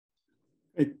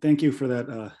Great. Thank you for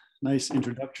that nice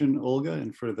introduction, Olga,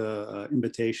 and for the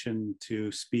invitation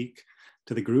to speak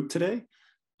to the group today.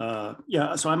 So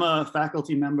I'm a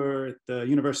faculty member at the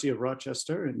University of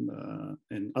Rochester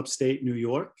in upstate New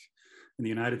York in the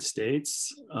United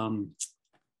States. And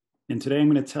today I'm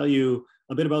going to tell you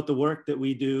a bit about the work that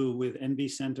we do with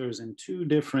NV centers in two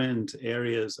different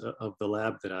areas of the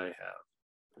lab that I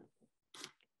have.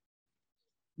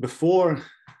 Before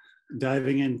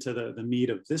diving into the meat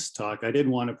of this talk, I did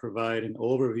want to provide an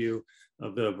overview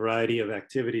of the variety of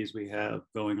activities we have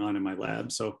going on in my lab.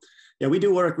 So yeah, we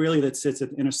do work really that sits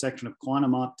at the intersection of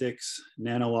quantum optics,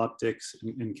 nano-optics,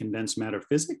 and condensed matter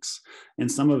physics.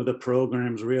 And some of the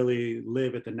programs really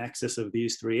live at the nexus of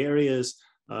these three areas.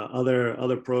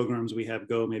 Other programs we have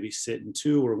go maybe sit in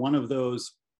two or one of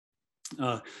those.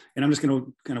 And I'm just going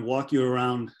to kind of walk you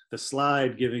around the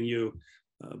slide, giving you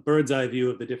a bird's eye view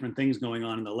of the different things going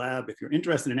on in the lab. If you're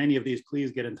interested in any of these,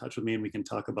 please get in touch with me and we can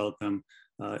talk about them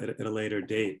at a later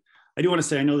date. I do want to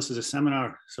say, I know this is a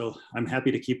seminar, so I'm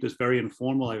happy to keep this very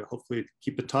informal. I hopefully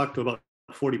keep the talk to about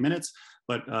 40 minutes,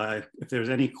 but if there's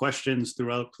any questions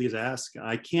throughout, please ask.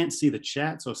 I can't see the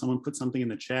chat, so if someone puts something in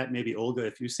the chat, maybe Olga,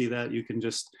 if you see that, you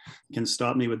can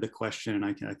stop me with the question and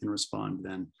I can respond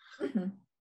then.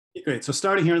 Mm-hmm. Great, so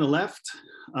starting here on the left,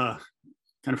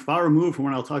 kind of far removed from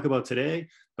what I'll talk about today,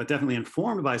 but definitely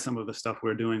informed by some of the stuff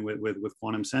we're doing with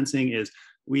quantum sensing, is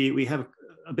we have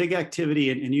a big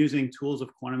activity in using tools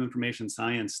of quantum information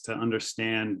science to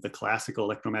understand the classical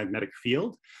electromagnetic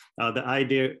field. The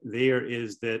idea there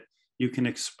is that you can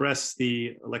express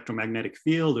the electromagnetic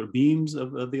field or beams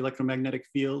of the electromagnetic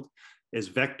field as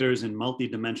vectors in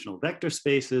multi-dimensional vector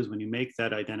spaces. When you make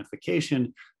that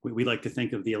identification, we like to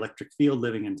think of the electric field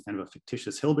living in kind of a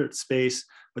fictitious Hilbert space,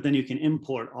 but then you can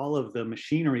import all of the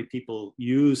machinery people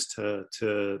use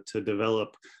to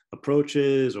develop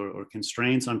approaches or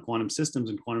constraints on quantum systems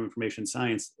and quantum information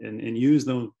science and use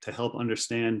them to help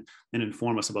understand and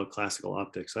inform us about classical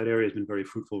optics. That area has been very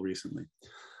fruitful recently.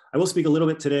 I will speak a little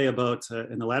bit today about,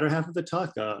 in the latter half of the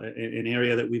talk, an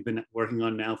area that we've been working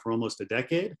on now for almost a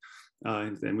decade.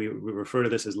 And we refer to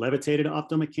this as levitated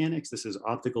optomechanics. This is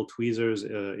optical tweezers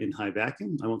in high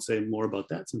vacuum. I won't say more about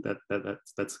that, since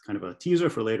that's kind of a teaser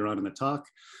for later on in the talk.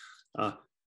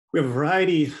 We have a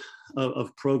variety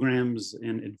of programs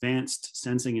in advanced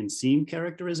sensing and scene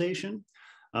characterization.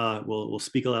 I'll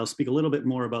speak a little bit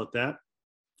more about that,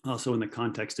 also in the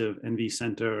context of NV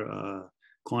Center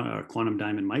quantum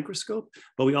diamond microscope.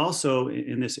 But we also,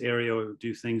 in this area,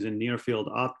 do things in near field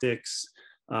optics.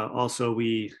 Also,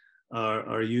 we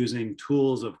are using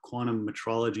tools of quantum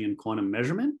metrology and quantum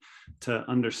measurement to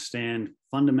understand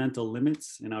fundamental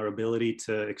limits in our ability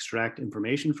to extract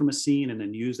information from a scene and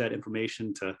then use that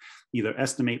information to either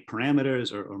estimate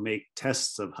parameters or make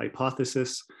tests of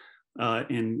hypothesis.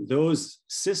 And those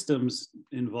systems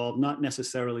involve not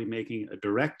necessarily making a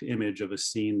direct image of a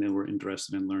scene that we're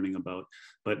interested in learning about,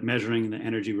 but measuring the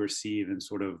energy we receive in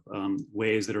sort of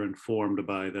ways that are informed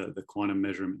by the quantum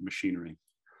measurement machinery.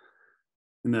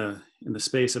 In the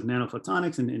space of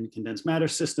nanophotonics and condensed matter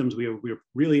systems, we're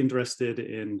really interested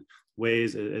in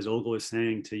ways, as Olga was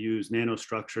saying, to use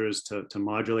nanostructures to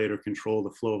modulate or control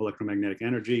the flow of electromagnetic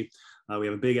energy. We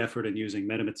have a big effort in using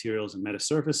metamaterials and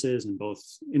metasurfaces in both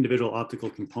individual optical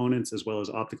components as well as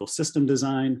optical system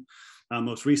design.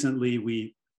 Most recently,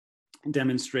 we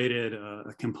demonstrated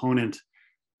a component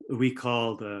we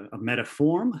called a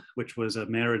metaform, which was a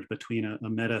marriage between a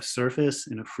metasurface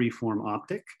and a freeform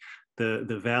optic.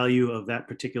 The value of that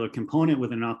particular component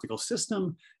within an optical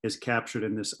system is captured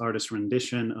in this artist's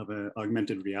rendition of an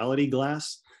augmented reality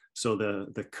glass. So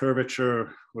the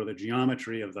curvature or the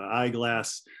geometry of the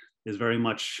eyeglass is very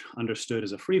much understood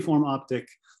as a freeform optic.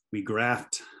 We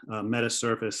graft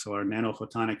metasurface, so our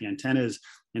nanophotonic antennas,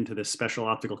 into this special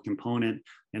optical component,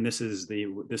 and this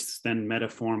then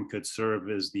metaform could serve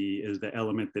as the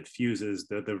element that fuses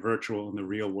the virtual and the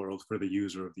real world for the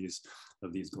user of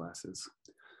these glasses.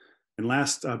 And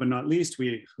last but not least,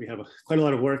 we have quite a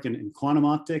lot of work in quantum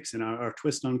optics, and our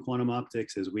twist on quantum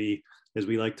optics is we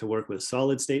like to work with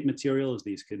solid state materials.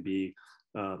 These could be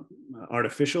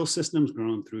artificial systems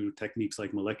grown through techniques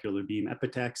like molecular beam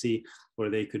epitaxy, or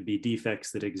they could be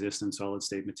defects that exist in solid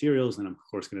state materials. And I'm of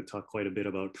course going to talk quite a bit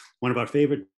about one of our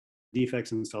favorite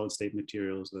defects in solid state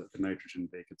materials, the nitrogen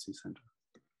vacancy center.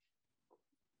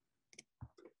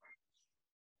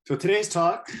 So today's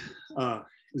talk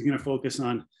is going to focus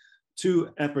on two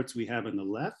efforts we have in the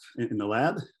lab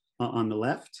on the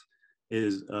left.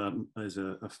 is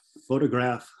a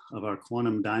photograph of our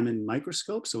quantum diamond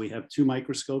microscope. So we have two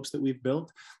microscopes that we've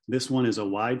built. This one is a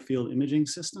wide field imaging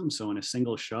system. So in a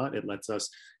single shot, it lets us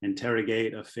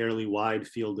interrogate a fairly wide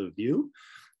field of view.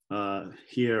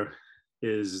 Here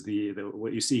is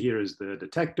what you see here is the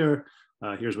detector.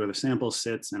 Here's where the sample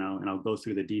sits, and I'll go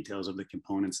through the details of the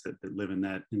components that live in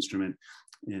that instrument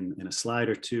in a slide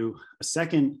or two. A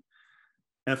second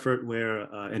effort where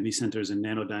NV centers and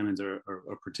nanodiamonds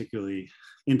are particularly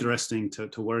interesting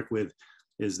to work with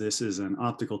this is an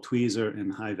optical tweezer in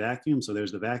high vacuum. So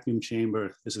there's the vacuum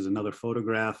chamber. This is another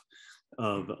photograph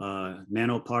of a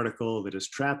nanoparticle that is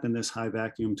trapped in this high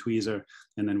vacuum tweezer.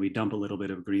 And then we dump a little bit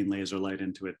of green laser light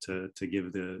into it to give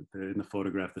in the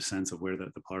photograph the sense of where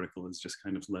the particle is just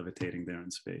kind of levitating there in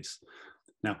space.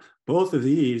 Now, both of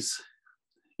these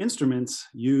instruments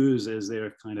use as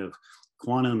their kind of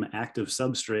quantum active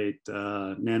substrate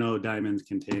nanodiamonds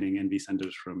containing NV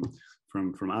centers from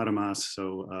Atomas.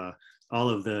 So all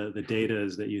of the data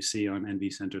that you see on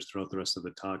NV centers throughout the rest of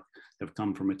the talk have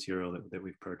come from material that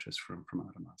we've purchased from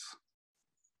Atomas.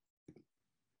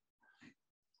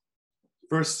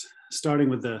 First, starting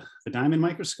with the diamond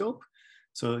microscope.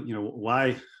 So, you know,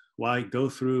 why go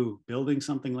through building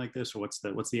something like this, or what's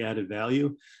the added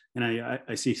value? And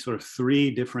I see sort of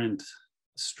three different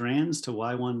strands to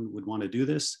why one would want to do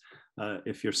this.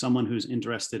 If you're someone who's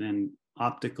interested in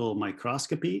optical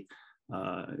microscopy,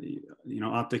 you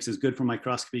know, optics is good for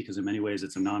microscopy because in many ways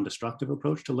it's a non-destructive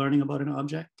approach to learning about an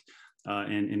object.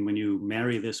 And when you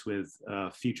marry this with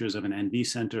features of an NV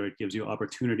center, it gives you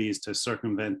opportunities to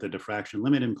circumvent the diffraction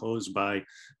limit imposed by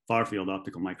far-field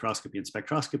optical microscopy and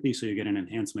spectroscopy, so you get an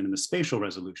enhancement in the spatial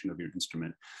resolution of your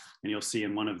instrument. And you'll see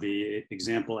in one of the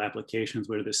example applications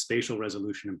where this spatial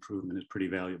resolution improvement is pretty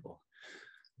valuable.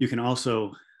 You can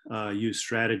also use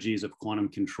strategies of quantum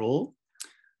control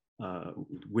that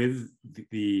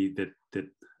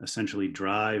essentially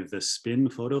drive the spin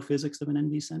photophysics of an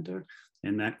NV center.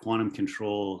 And that quantum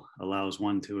control allows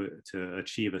one to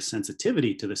achieve a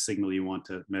sensitivity to the signal you want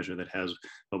to measure that has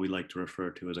what we like to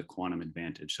refer to as a quantum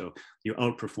advantage. So you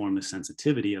outperform the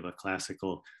sensitivity of a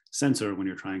classical sensor when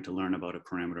you're trying to learn about a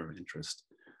parameter of interest.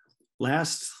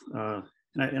 Last, and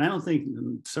I don't think,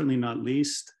 certainly not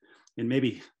least, and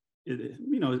maybe it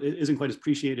isn't quite as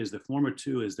appreciated as the former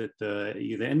two, is that the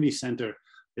NV center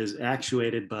is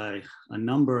actuated by a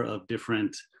number of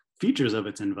different features of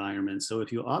its environment. So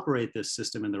if you operate this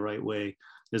system in the right way,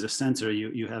 as a sensor,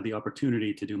 you have the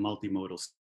opportunity to do multimodal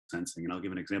sensing. And I'll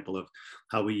give an example of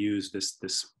how we use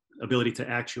this ability to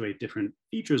actuate different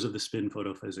features of the spin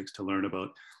photophysics to learn about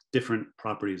different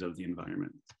properties of the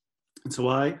environment. And so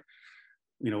why?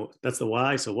 You know, that's the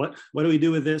why. So what do we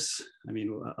do with this? I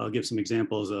mean, I'll give some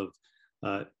examples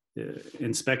of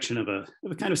inspection of a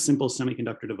kind of simple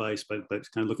semiconductor device, but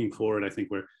kind of looking forward, I think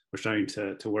we're starting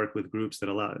to work with groups that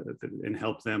allow and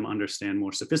help them understand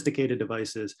more sophisticated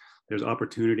devices. There's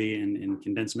opportunity in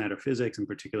condensed matter physics, in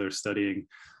particular studying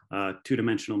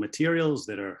two-dimensional materials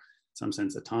that are in some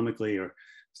sense atomically or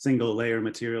single layer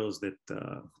materials that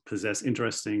possess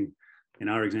interesting, in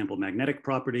our example, magnetic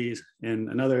properties. And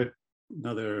another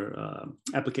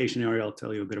application area I'll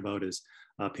tell you a bit about is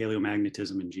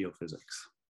paleomagnetism and geophysics.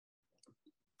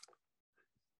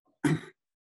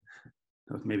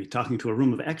 Maybe talking to a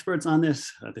room of experts on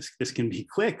this. This can be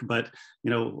quick, but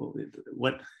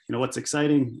what's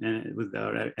exciting with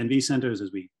our NV centers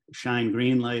is we shine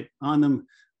green light on them,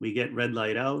 we get red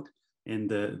light out, and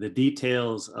the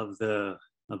details of the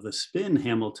spin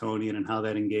Hamiltonian and how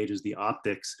that engages the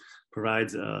optics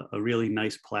provides a really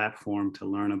nice platform to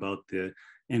learn about the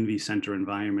NV center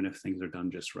environment if things are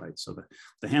done just right. So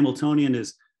the Hamiltonian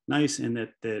is nice in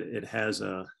that it has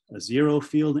a zero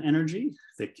field energy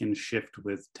that can shift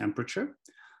with temperature.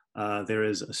 There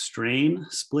is a strain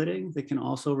splitting that can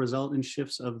also result in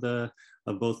shifts of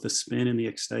both the spin and the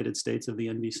excited states of the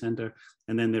NV center.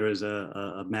 And then there is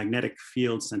a magnetic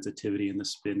field sensitivity in the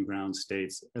spin ground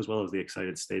states, as well as the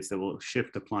excited states, that will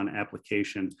shift upon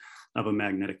application of a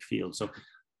magnetic field. So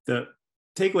the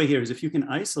takeaway here is if you can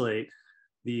isolate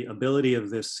the ability of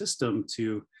this system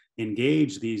to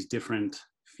engage these different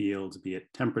fields, be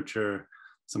it temperature,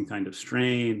 some kind of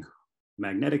strain,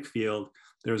 magnetic field,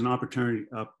 there's an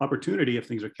opportunity if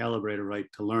things are calibrated right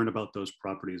to learn about those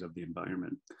properties of the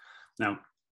environment. Now,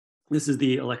 this is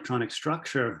the electronic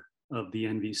structure of the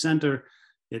NV center.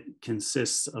 It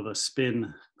consists of a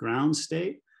spin ground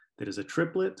state that is a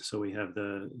triplet. So we have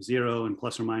the 0 and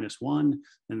plus or minus 1,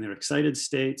 and their excited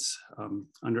states.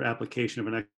 Under application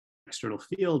of an external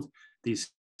field,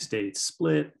 these states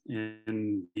split,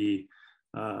 and the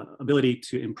ability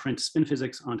to imprint spin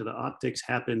physics onto the optics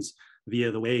happens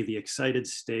via the way the excited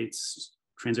states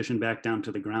transition back down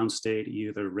to the ground state,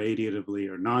 either radiatively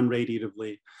or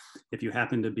non-radiatively. If you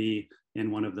happen to be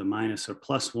in one of the minus or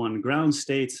plus one ground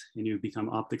states and you become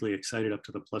optically excited up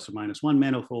to the plus or minus one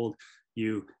manifold,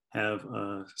 you have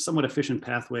a somewhat efficient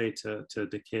pathway to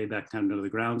decay back down to the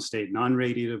ground state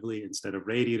non-radiatively instead of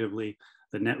radiatively.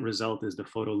 The net result is the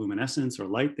photoluminescence or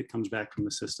light that comes back from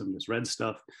the system, this red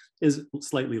stuff, is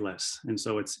slightly less. And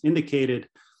so it's indicated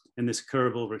in this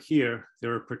curve over here.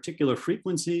 There are particular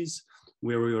frequencies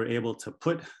where we were able to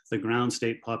put the ground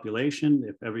state population,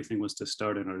 if everything was to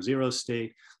start in our 0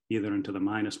 state, either into the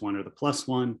 -1 or the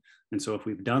 +1. And so if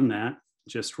we've done that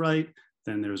just right,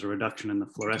 then there's a reduction in the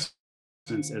fluorescence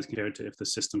as compared to if the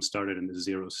system started in the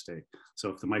 0 state.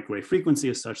 So if the microwave frequency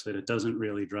is such that it doesn't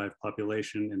really drive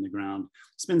population in the ground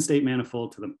spin state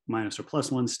manifold to the minus or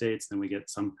 +1 states, then we get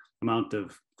some amount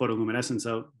of photoluminescence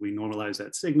out. We normalize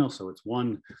that signal, so it's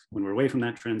 1 when we're away from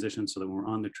that transition, so that when we're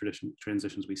on the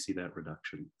transitions, we see that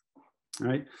reduction. All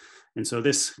right, and so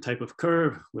this type of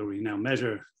curve where we now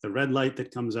measure the red light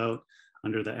that comes out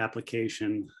under the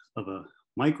application of a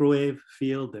microwave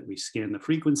field that we scan the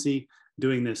frequency,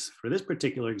 doing this for this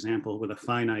particular example with a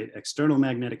finite external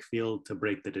magnetic field to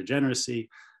break the degeneracy.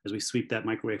 As we sweep that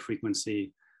microwave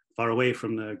frequency far away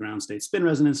from the ground state spin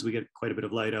resonance, we get quite a bit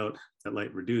of light out. That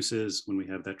light reduces when we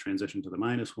have that transition to the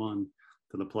 -1,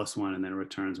 to the +1, and then it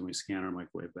returns when we scan our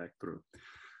microwave back through.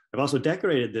 I've also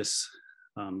decorated this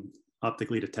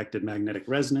optically detected magnetic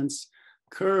resonance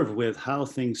curve with how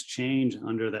things change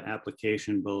under the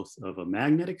application both of a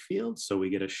magnetic field. So we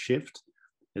get a shift,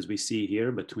 as we see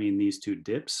here, between these two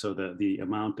dips, so that the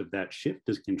amount of that shift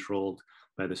is controlled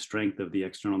by the strength of the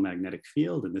external magnetic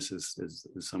field. And this is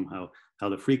somehow how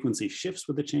the frequency shifts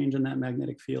with the change in that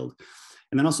magnetic field.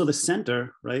 And then also the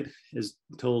center, right, is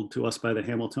told to us by the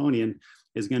Hamiltonian,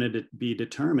 is going to be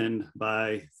determined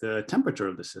by the temperature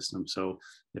of the system. So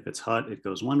if it's hot, it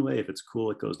goes one way. If it's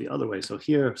cool, it goes the other way. So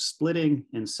here, splitting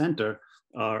in center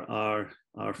are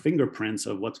our fingerprints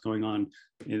of what's going on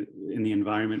in the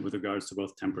environment with regards to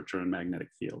both temperature and magnetic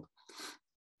field.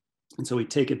 And so we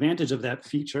take advantage of that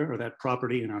feature or that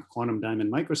property in our quantum diamond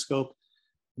microscope.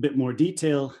 A bit more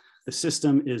detail, the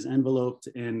system is enveloped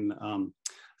in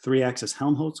 3-axis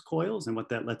Helmholtz coils. And what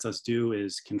that lets us do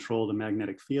is control the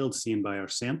magnetic field seen by our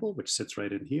sample, which sits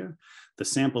right in here. The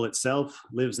sample itself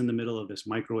lives in the middle of this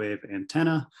microwave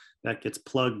antenna that gets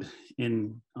plugged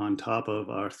in on top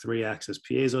of our 3-axis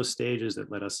piezo stages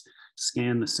that let us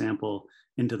scan the sample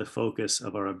into the focus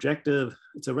of our objective.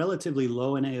 It's a relatively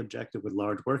low NA objective with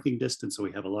large working distance, so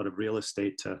we have a lot of real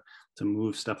estate to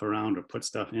move stuff around or put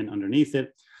stuff in underneath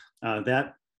it.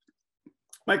 That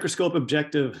microscope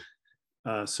objective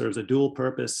serves a dual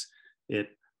purpose.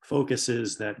 It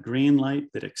focuses that green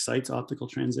light that excites optical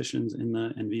transitions in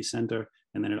the NV center,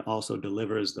 and then it also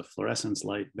delivers the fluorescence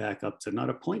light back up to not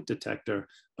a point detector,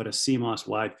 but a CMOS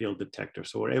wide field detector.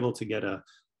 So we're able to get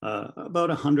about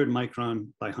 100 micron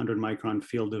by 100 micron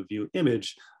field of view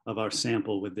image of our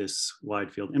sample with this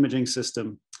wide field imaging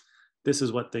system. This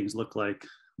is what things look like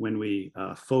when we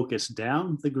focus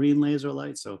down the green laser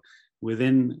light. So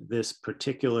within this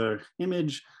particular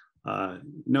image,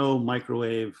 no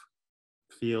microwave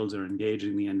fields are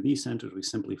engaging the NV centers. We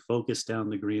simply focus down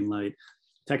the green light.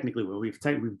 Technically, well, we've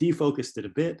defocused it a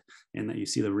bit, and that you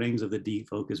see the rings of the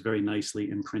defocus very nicely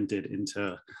imprinted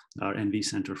into our NV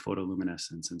center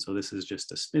photoluminescence. And so this is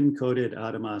just a spin-coated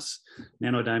Adamas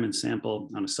nanodiamond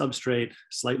sample on a substrate,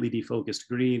 slightly defocused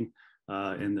green,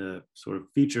 and the sort of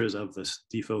features of this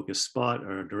defocused spot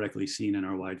are directly seen in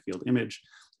our wide field image.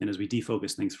 And as we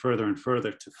defocus things further and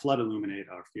further to flood illuminate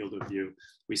our field of view,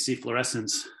 we see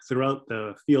fluorescence throughout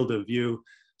the field of view,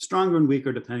 stronger and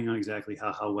weaker depending on exactly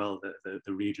how well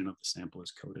the region of the sample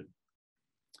is coated.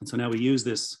 And so now we use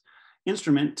this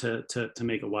instrument to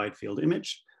make a wide field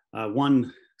image.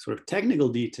 One sort of technical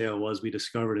detail was we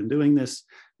discovered in doing this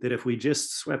that if we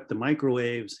just swept the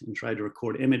microwaves and tried to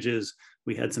record images,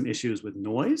 we had some issues with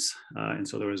noise. And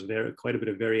so there was quite a bit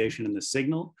of variation in the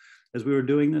signal as we were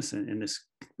doing this, and this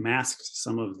masked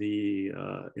some of the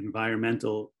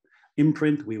environmental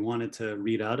imprint we wanted to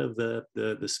read out of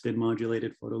the spin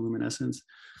modulated photoluminescence.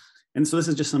 And so this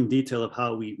is just some detail of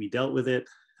how we dealt with it.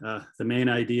 The main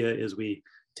idea is we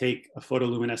take a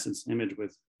photoluminescence image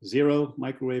with 0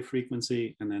 microwave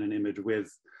frequency and then an image with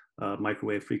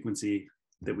microwave frequency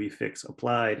that we fix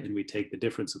applied, and we take the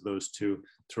difference of those two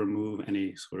to remove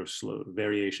any sort of slow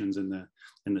variations in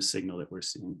the signal that we're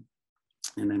seeing.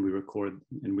 And then we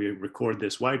record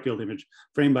this wide field image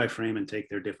frame by frame and take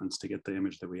their difference to get the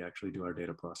image that we actually do our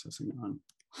data processing on.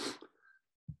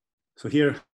 So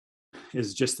here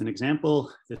is just an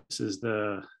example. This is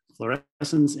the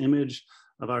fluorescence image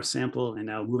of our sample, and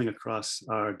now moving across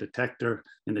our detector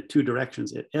in the two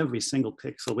directions at every single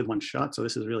pixel with one shot. So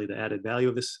this is really the added value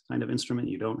of this kind of instrument.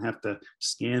 You don't have to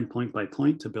scan point by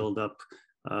point to build up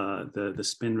the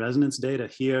spin resonance data.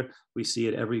 Here, we see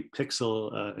at every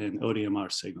pixel an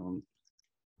ODMR signal.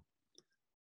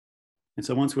 And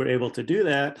so once we're able to do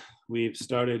that, we've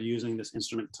started using this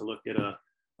instrument to look at a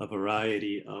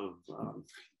variety of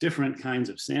different kinds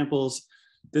of samples.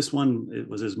 This one, it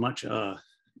was as much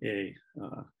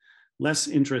less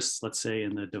interest, let's say,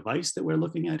 in the device that we're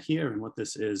looking at here. And what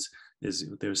this is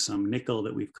there's some nickel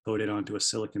that we've coated onto a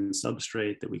silicon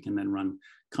substrate that we can then run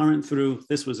current through.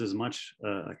 This was as much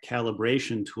a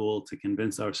calibration tool to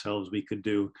convince ourselves we could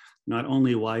do not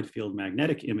only wide field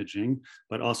magnetic imaging,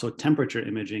 but also temperature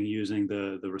imaging using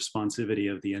the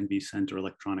responsivity of the NV center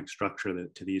electronic structure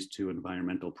to these two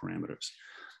environmental parameters.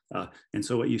 And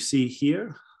so what you see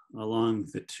here along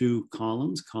the two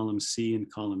columns, column C and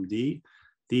column D,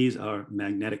 these are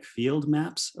magnetic field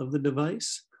maps of the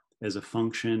device as a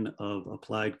function of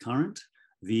applied current.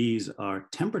 These are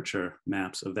temperature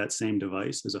maps of that same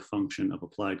device as a function of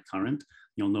applied current.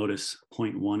 You'll notice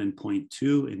 0.1 and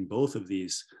 0.2 in both of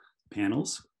these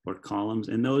panels or columns,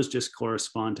 and those just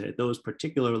correspond to, at those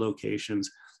particular locations,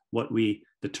 what we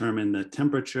determine the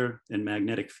temperature and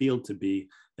magnetic field to be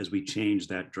as we change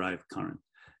that drive current.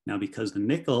 Now, because the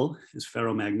nickel is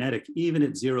ferromagnetic, even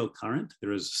at zero current,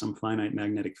 there is some finite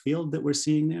magnetic field that we're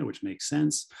seeing there, which makes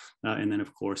sense. And then,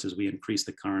 of course, as we increase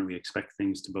the current, we expect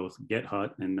things to both get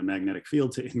hot and the magnetic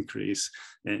field to increase.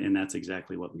 And that's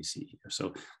exactly what we see here.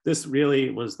 So this really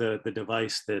was the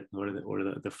device that, or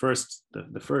the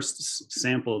first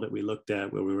sample that we looked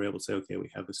at where we were able to say, okay, we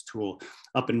have this tool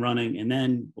up and running. And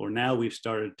then, or now we've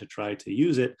started to try to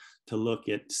use it to look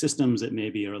at systems that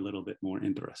maybe are a little bit more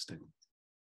interesting.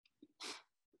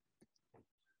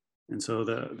 And so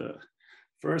the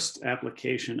first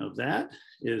application of that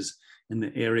is in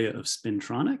the area of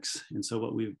spintronics. And so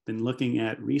what we've been looking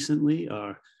at recently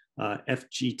are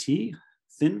FGT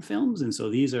thin films. And so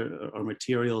these are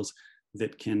materials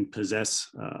that can possess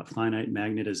finite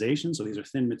magnetization. So these are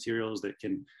thin materials that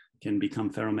can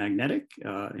become ferromagnetic.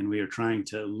 And we are trying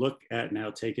to look at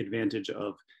now, take advantage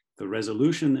of the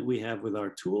resolution that we have with our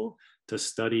tool to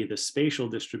study the spatial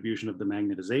distribution of the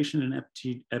magnetization in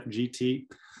FGT.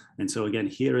 And so again,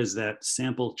 here is that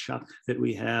sample chuck that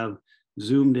we have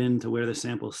zoomed in to where the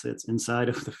sample sits inside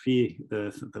of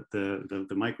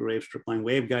the microwave stripline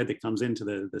waveguide that comes into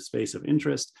the space of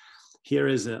interest. Here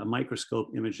is a microscope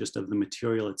image just of the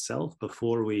material itself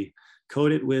before we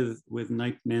coat it with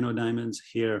nanodiamonds.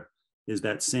 Here is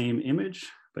that same image,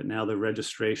 but now the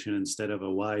registration, instead of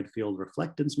a wide field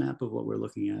reflectance map of what we're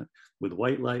looking at with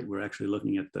white light, we're actually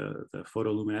looking at the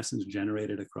photoluminescence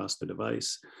generated across the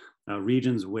device.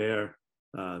 Regions where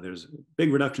there's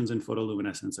big reductions in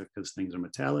photoluminescence because things are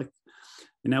metallic.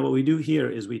 And now what we do here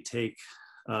is we take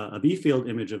a B field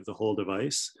image of the whole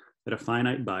device at a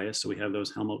finite bias. So we have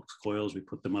those Helmholtz coils, we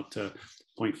put them up to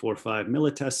 0.45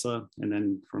 millitesla, and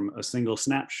then from a single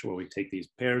snapshot, where we take these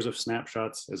pairs of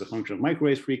snapshots as a function of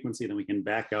microwave frequency, then we can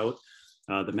back out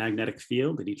the magnetic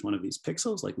field at each one of these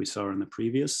pixels, like we saw in the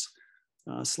previous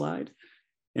slide.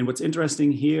 And what's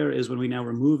interesting here is when we now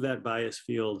remove that bias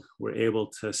field, we're able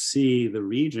to see the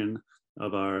region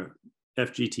of our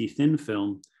FGT thin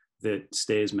film that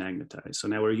stays magnetized. So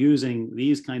now we're using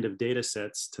these kind of data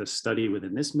sets to study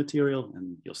within this material,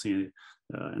 and you'll see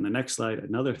in the next slide,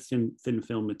 another thin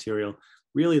film material,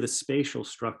 really the spatial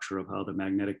structure of how the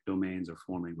magnetic domains are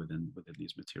forming within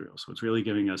these materials. So it's really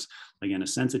giving us, again, a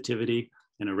sensitivity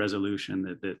and a resolution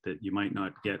that you might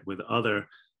not get with other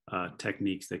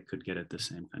techniques that could get at the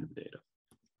same kind of data.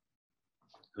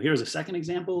 So here's a second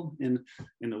example in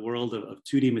the world of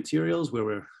 2D materials where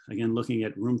we're, again, looking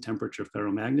at room temperature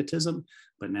ferromagnetism,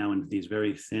 but now in these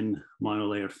very thin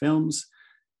monolayer films.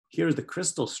 Here's the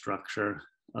crystal structure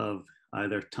of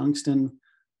either tungsten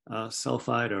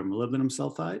sulfide or molybdenum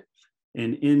sulfide.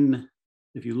 And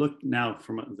if you look now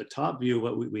from the top view,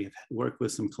 what we've worked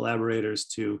with some collaborators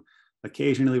to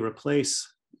occasionally replace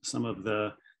some of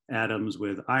the atoms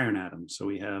with iron atoms. So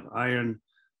we have iron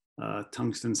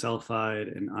tungsten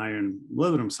sulfide and iron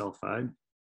molybdenum sulfide.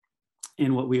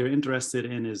 And what we are interested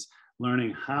in is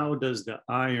learning how does the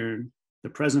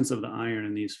presence of the iron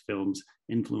in these films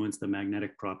influence the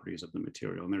magnetic properties of the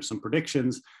material. And there's some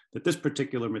predictions that this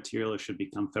particular material should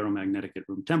become ferromagnetic at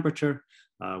room temperature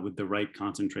with the right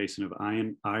concentration of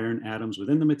iron atoms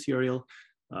within the material.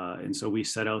 And so we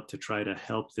set out to try to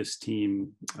help this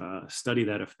team study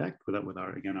that effect with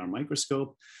our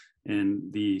microscope.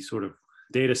 And the sort of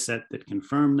data set that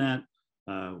confirmed that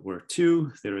were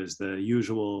two. There is the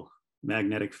usual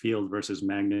magnetic field versus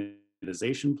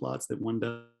magnetization plots that one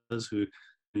does who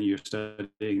you're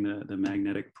studying the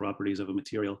magnetic properties of a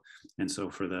material. And so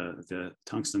for the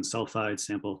tungsten sulfide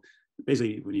sample,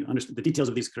 basically when you understand the details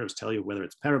of these curves tell you whether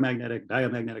it's paramagnetic,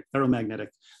 diamagnetic, ferromagnetic.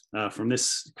 From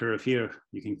this curve here,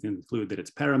 you can conclude that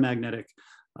it's paramagnetic.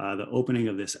 The opening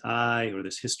of this eye or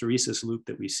this hysteresis loop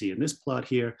that we see in this plot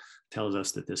here tells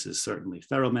us that this is certainly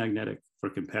ferromagnetic. For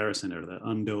comparison, are the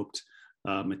undoped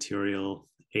material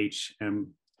HM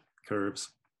curves.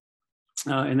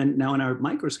 And then now in our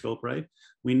microscope, right,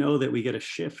 we know that we get a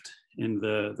shift in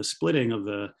the splitting of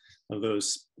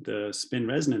the spin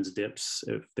resonance dips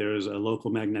if there's a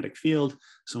local magnetic field.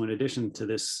 So in addition to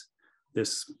this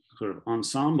sort of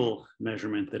ensemble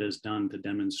measurement that is done to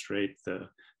demonstrate the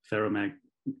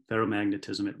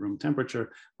ferromagnetism at room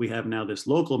temperature, we have now this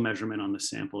local measurement on the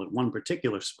sample at one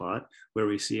particular spot where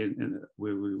we see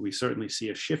we certainly see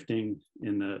a shifting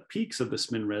in the peaks of the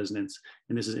spin resonance,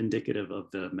 and this is indicative of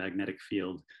the magnetic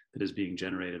field that is being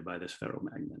generated by this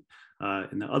ferromagnet.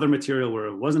 In the other material where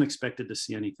it wasn't expected to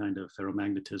see any kind of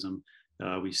ferromagnetism,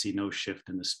 we see no shift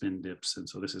in the spin dips, and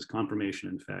so this is confirmation,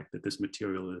 in fact, that this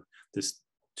material, this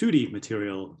 2D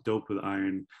material doped with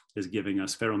iron is giving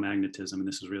us ferromagnetism, and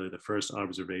this is really the first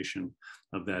observation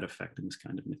of that effect in this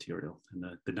kind of material. And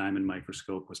the diamond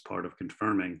microscope was part of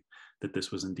confirming that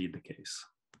this was indeed the case.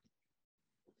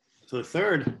 So the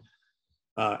third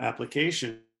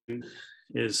application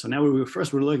is, so now we're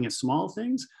looking at small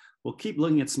things. We'll keep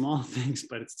looking at small things,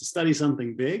 but it's to study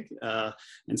something big.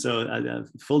 And so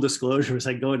full disclosure, as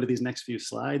I go into these next few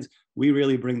slides, we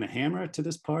really bring the hammer to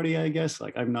this party, I guess.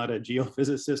 Like, I'm not a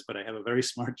geophysicist, but I have a very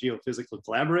smart geophysical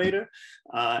collaborator.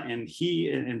 And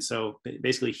so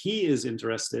basically he is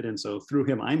interested. And so through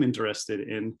him, I'm interested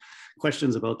in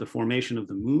questions about the formation of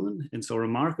the moon. And so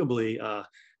remarkably,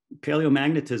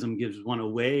 paleomagnetism gives one a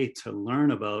way to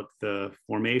learn about the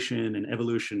formation and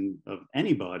evolution of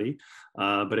any body.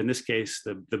 But in this case,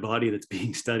 the body that's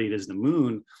being studied is the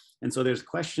moon. And so there's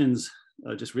questions,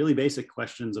 just really basic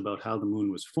questions about how the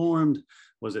moon was formed.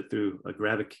 Was it through a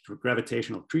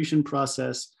gravitational accretion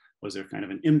process? Was there kind of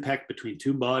an impact between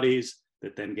two bodies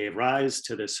that then gave rise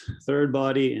to this third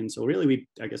body? And so really,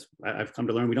 I guess I've come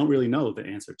to learn we don't really know the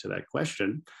answer to that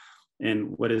question.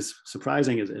 And what is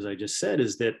surprising, as I just said,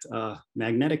 is that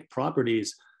magnetic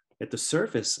properties at the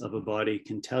surface of a body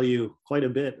can tell you quite a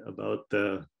bit about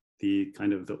the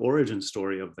kind of the origin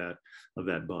story of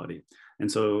that body.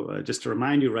 And so just to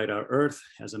remind you, right, our Earth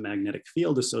has a magnetic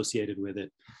field associated with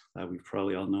it. We've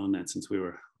probably all known that since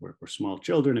we're small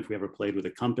children. If we ever played with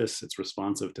a compass, it's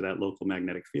responsive to that local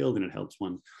magnetic field, and it helps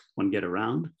one get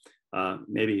around.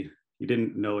 Maybe you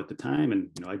didn't know at the time, and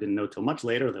I didn't know till much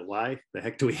later, that why the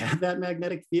heck do we have that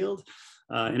magnetic field?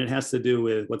 And it has to do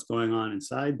with what's going on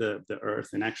inside the Earth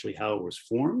and actually how it was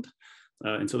formed.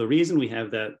 And so the reason we have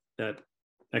that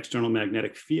external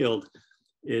magnetic field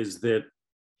is that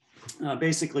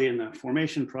basically in the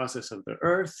formation process of the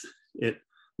Earth, it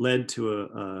led to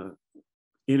a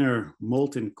inner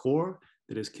molten core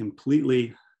that is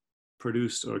completely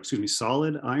produced, or excuse me,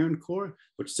 solid iron core,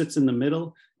 which sits in the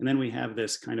middle. And then we have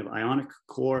this kind of ionic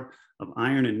core of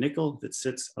iron and nickel that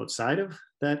sits outside of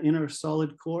that inner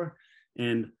solid core.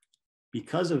 And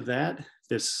because of that,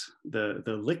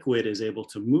 the liquid is able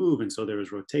to move. And so there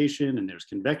is rotation and there's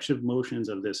convection motions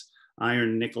of this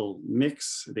iron nickel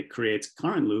mix that creates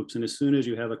current loops. And as soon as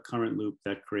you have a current loop,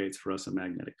 that creates for us a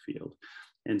magnetic field.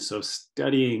 And so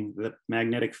studying the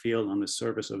magnetic field on the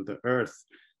surface of the Earth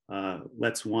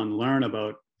lets one learn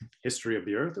about history of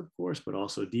the Earth, of course, but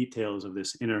also details of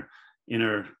this inner,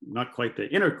 not quite the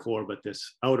inner core, but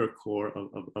this outer core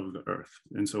of the Earth.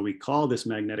 And so we call this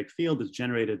magnetic field that's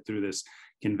generated through this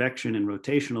convection and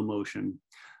rotational motion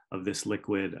of this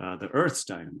liquid, the Earth's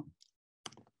dynamo.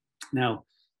 Now,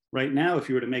 right now, if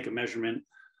you were to make a measurement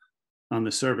on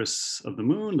the surface of the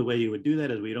moon, the way you would do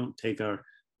that is we don't take our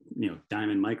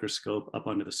diamond microscope up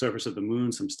onto the surface of the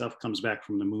moon. Some stuff comes back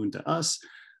from the moon to us.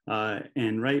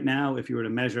 And right now, if you were to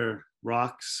measure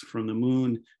rocks from the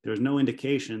moon, there's no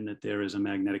indication that there is a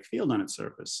magnetic field on its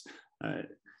surface.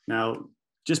 Now,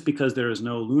 just because there is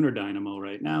no lunar dynamo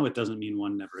right now, it doesn't mean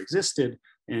one never existed.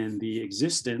 And the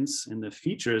existence and the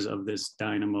features of this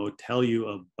dynamo tell you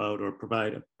about or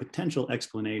provide a potential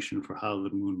explanation for how the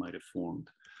moon might have formed.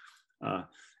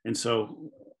 And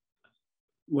so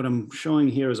what I'm showing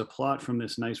here is a plot from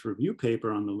this nice review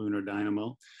paper on the lunar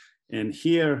dynamo. And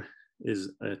here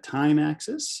is a time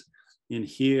axis. And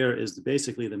here is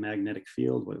basically the magnetic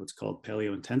field, what's called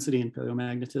paleointensity in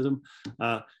paleomagnetism.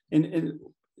 And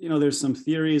there's some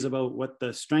theories about what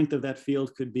the strength of that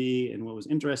field could be. And what was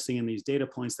interesting in these data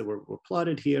points that were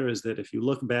plotted here is that if you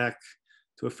look back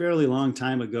to a fairly long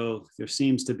time ago, there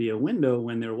seems to be a window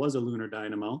when there was a lunar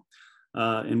dynamo.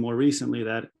 And more recently,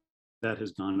 that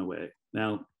has gone away.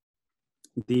 Now,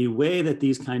 the way that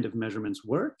these kind of measurements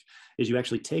work is you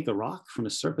actually take a rock from the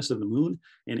surface of the moon,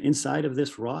 and inside of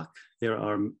this rock, there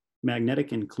are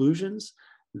magnetic inclusions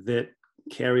that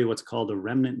carry what's called a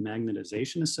remnant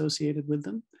magnetization associated with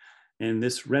them. And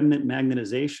this remnant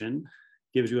magnetization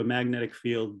gives you a magnetic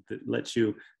field that lets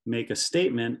you make a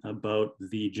statement about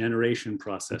the generation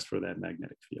process for that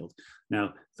magnetic field.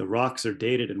 Now, the rocks are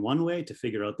dated in one way to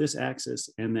figure out this axis,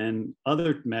 and then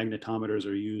other magnetometers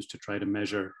are used to try to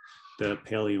measure the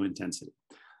paleo intensity.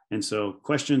 And so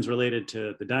questions related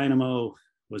to the dynamo,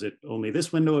 was it only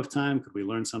this window of time? Could we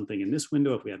learn something in this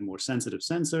window if we had more sensitive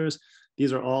sensors?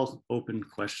 These are all open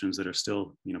questions that are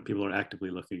still, people are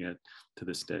actively looking at to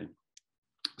this day.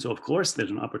 So of course, there's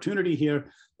an opportunity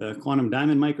here, the quantum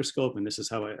diamond microscope, and this is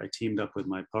how I teamed up with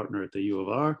my partner at the U of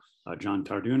R, John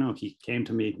Tarduno. He came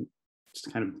to me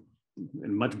just kind of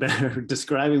much better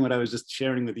describing what I was just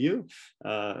sharing with you,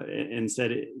 and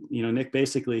said, Nick,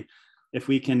 basically, if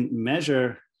we can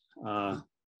measure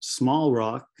small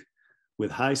rock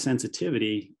with high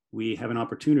sensitivity, we have an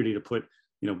opportunity to put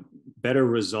better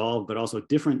resolve, but also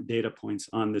different data points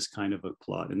on this kind of a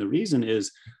plot. And the reason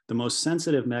is the most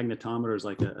sensitive magnetometers,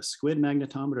 like a squid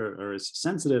magnetometer, are as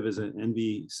sensitive as an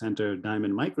NV center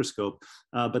diamond microscope,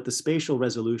 but the spatial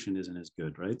resolution isn't as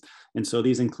good, right? And so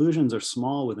these inclusions are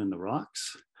small within the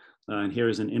rocks. And here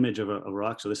is an image of a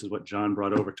rock. So this is what John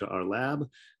brought over to our lab.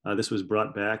 This was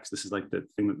brought back. This is like the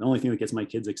only thing that gets my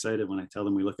kids excited when I tell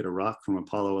them we look at a rock from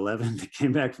Apollo 11 that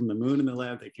came back from the moon in the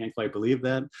lab. They can't quite believe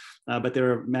that. But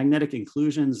there are magnetic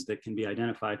inclusions that can be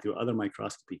identified through other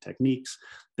microscopy techniques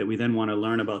that we then want to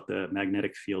learn about the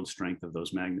magnetic field strength of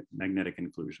those magnetic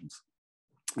inclusions.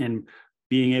 And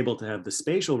being able to have the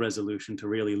spatial resolution to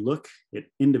really look at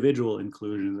individual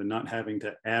inclusions and not having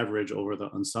to average over the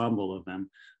ensemble of them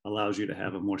allows you to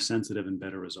have a more sensitive and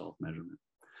better resolved measurement.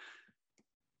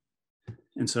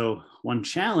 And so one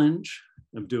challenge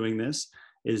of doing this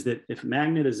is that if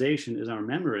magnetization is our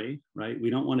memory, right, we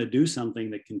don't want to do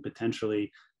something that can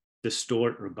potentially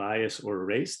distort or bias or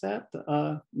erase that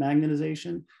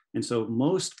magnetization. And so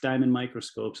most diamond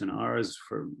microscopes, and ours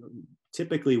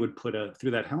typically would put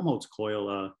through that Helmholtz coil,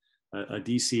 a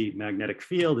DC magnetic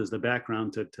field as the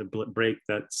background to break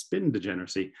that spin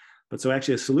degeneracy. But so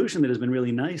actually a solution that has been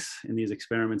really nice in these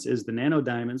experiments is the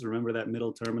nanodiamonds. Remember that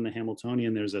middle term in the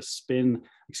Hamiltonian, there's a strain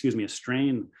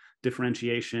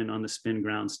differentiation on the spin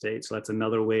ground state. So that's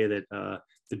another way that the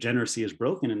degeneracy is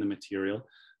broken in the material.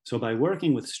 So by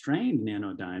working with strained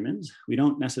nanodiamonds, we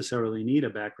don't necessarily need a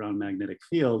background magnetic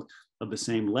field of the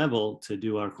same level to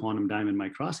do our quantum diamond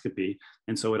microscopy.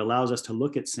 And so it allows us to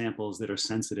look at samples that are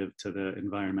sensitive to the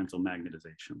environmental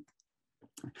magnetization.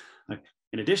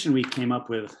 In addition, we came up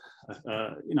with,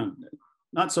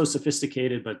 not so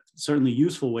sophisticated, but certainly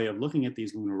useful way of looking at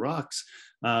these lunar rocks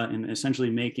and essentially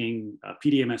making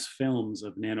PDMS films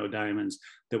of nanodiamonds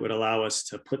that would allow us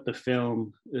to put the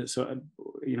film. So,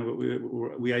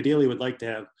 we ideally would like to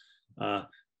have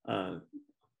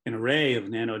an array of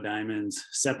nanodiamonds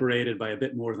separated by a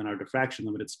bit more than our diffraction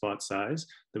limited spot size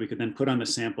that we could then put on the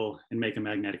sample and make a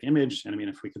magnetic image. And I mean,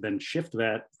 if we could then shift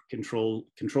that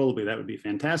controllably, that would be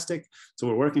fantastic. So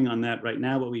we're working on that right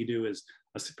now. What we do is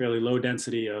a fairly low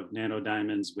density of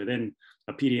nanodiamonds within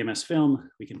a PDMS film.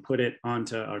 We can put it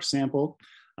onto our sample.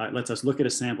 It lets us look at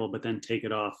a sample, but then take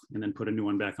it off and then put a new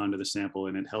one back onto the sample.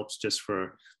 And it helps just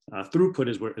for throughput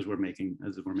as we're making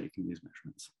these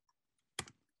measurements.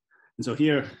 And so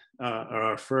here are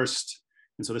our first,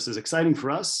 and so this is exciting for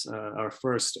us, our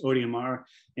first ODMR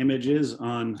images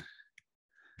on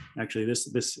actually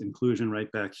this inclusion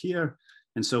right back here.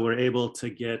 And so we're able to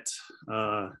get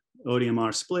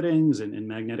ODMR splittings and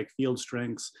magnetic field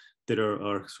strengths that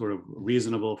are sort of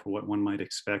reasonable for what one might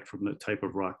expect from the type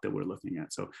of rock that we're looking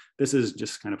at. So this is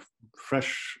just kind of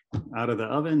fresh out of the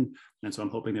oven. And so I'm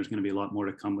hoping there's going to be a lot more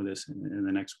to come with this in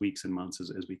the next weeks and months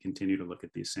as we continue to look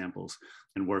at these samples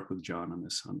and work with John on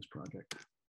this project.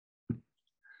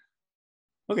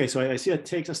 Okay, so I see that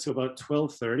takes us to about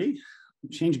 12:30.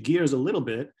 Change gears a little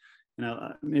bit, and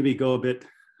I'll maybe go a bit,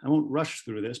 I won't rush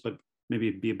through this, but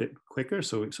maybe be a bit quicker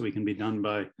so we can be done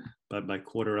by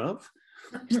quarter of.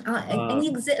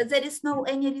 There is no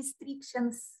any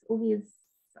restrictions with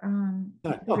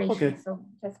okay. So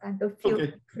just kind of feel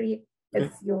free as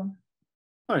you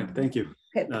all right, thank you.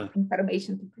 Have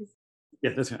information to present.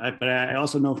 Yeah, that's right. But I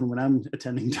also know from when I'm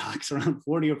attending talks, around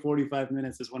 40 or 45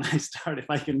 minutes is when I start, if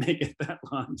I can make it that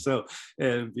long. So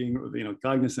being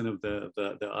cognizant of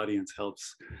the audience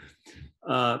helps.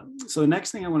 So the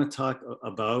next thing I want to talk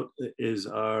about is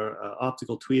our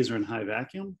optical tweezer and high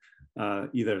vacuum,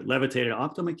 either levitated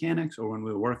optomechanics, or when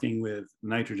we're working with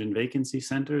nitrogen vacancy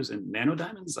centers and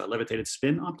nanodiamonds, levitated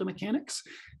spin optomechanics.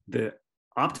 The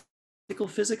optical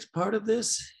physics part of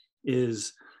this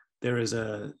is there is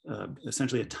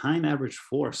essentially a time average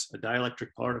force a dielectric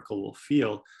particle will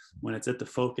feel when it's at the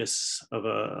focus of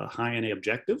a high NA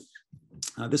objective.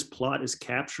 This plot is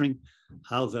capturing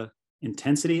how the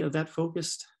intensity of that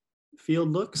focused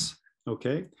field looks,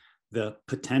 okay? The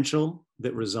potential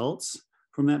that results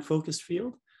from that focused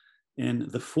field,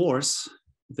 and the force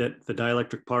that the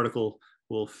dielectric particle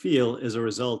will feel as a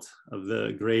result of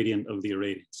the gradient of the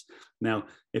irradiance. Now,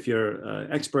 if you're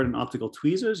expert in optical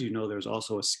tweezers, you know there's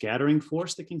also a scattering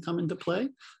force that can come into play.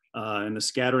 And the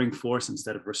scattering force,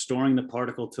 instead of restoring the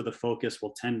particle to the focus,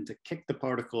 will tend to kick the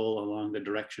particle along the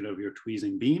direction of your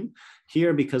tweezing beam.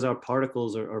 Here, because our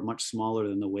particles are much smaller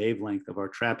than the wavelength of our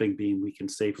trapping beam, we can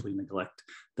safely neglect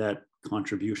that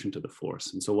contribution to the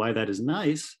force. And so why that is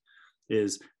nice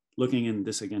is looking in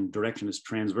this, again, direction is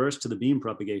transverse to the beam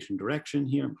propagation direction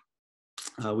here.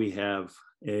 We have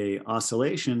a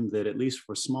oscillation that, at least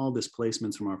for small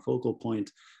displacements from our focal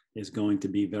point, is going to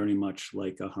be very much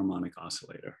like a harmonic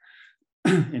oscillator.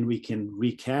 And we can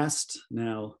recast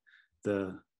now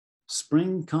the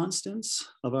spring constants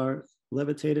of our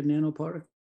levitated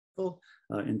nanoparticle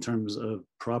in terms of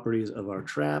properties of our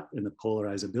trap and the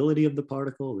polarizability of the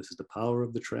particle. This is the power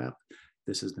of the trap.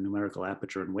 This is the numerical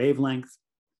aperture and wavelength.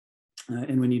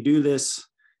 And when you do this,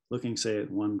 looking, say, at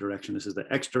one direction, this is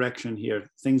the x direction here,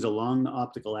 things along the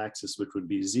optical axis, which would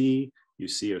be z, you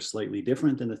see are slightly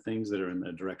different than the things that are in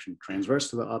the direction transverse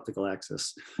to the optical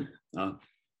axis. At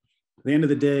the end of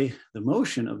the day, the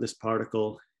motion of this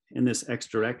particle in this x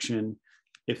direction,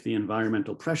 if the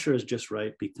environmental pressure is just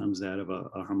right, becomes that of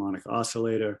a harmonic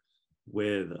oscillator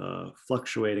with a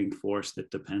fluctuating force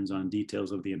that depends on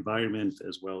details of the environment,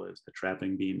 as well as the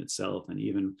trapping beam itself, and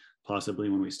even possibly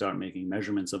when we start making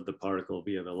measurements of the particle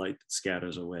via the light that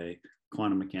scatters away,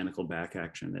 quantum mechanical back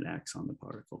action that acts on the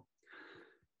particle.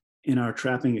 In our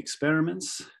trapping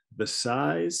experiments, the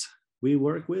size we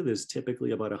work with is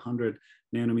typically about 100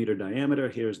 nanometer diameter.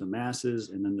 Here's the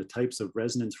masses, and then the types of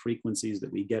resonance frequencies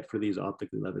that we get for these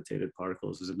optically levitated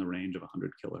particles is in the range of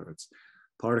 100 kilohertz.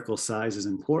 Particle size is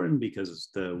important because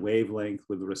the wavelength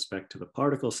with respect to the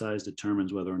particle size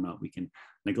determines whether or not we can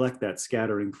neglect that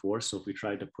scattering force. So if we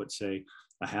tried to put, say,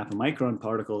 a half a micron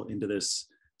particle into this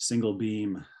single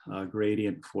beam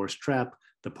gradient force trap,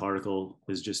 the particle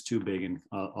is just too big and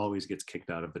always gets kicked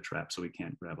out of the trap, so we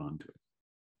can't grab onto it.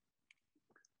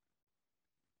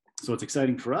 So what's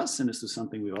exciting for us, and this is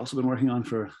something we've also been working on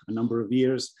for a number of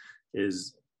years,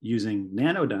 is using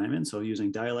nanodiamonds, so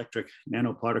using dielectric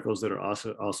nanoparticles that are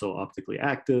also optically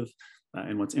active.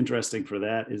 And what's interesting for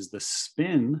that is the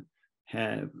spin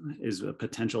is a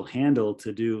potential handle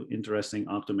to do interesting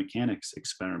optomechanics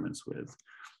experiments with.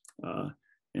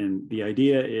 And the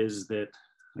idea is that,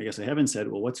 I guess I haven't said,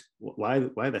 well,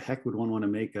 why the heck would one want to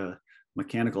make a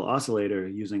mechanical oscillator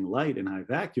using light in high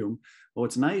vacuum? Well,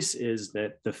 what's nice is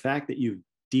that the fact that you've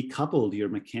decoupled your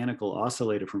mechanical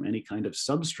oscillator from any kind of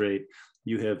substrate,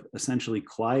 you have essentially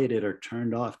quieted or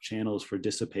turned off channels for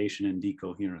dissipation and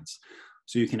decoherence.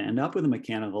 So you can end up with a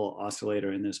mechanical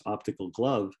oscillator in this optical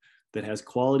glove that has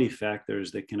quality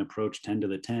factors that can approach 10 to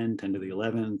the 10, 10 to the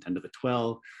 11, 10 to the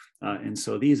 12. And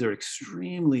so these are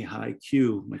extremely high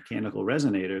Q mechanical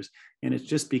resonators. And it's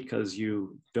just because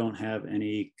you don't have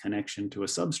any connection to a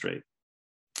substrate.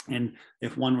 And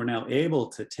if one were now able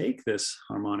to take this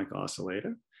harmonic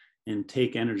oscillator and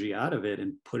take energy out of it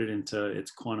and put it into its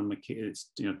quantum,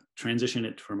 transition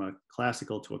it from a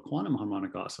classical to a quantum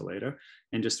harmonic oscillator,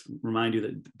 and just remind you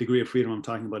that degree of freedom I'm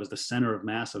talking about is the center of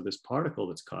mass of this particle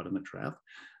that's caught in the trap,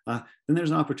 then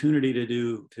there's an opportunity to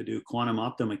do quantum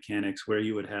optomechanics where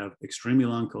you would have extremely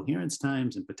long coherence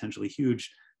times and potentially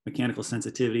huge mechanical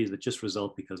sensitivities that just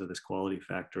result because of this quality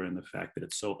factor and the fact that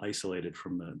it's so isolated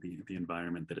from the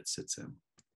environment that it sits in.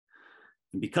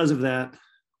 And because of that,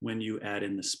 when you add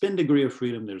in the spin degree of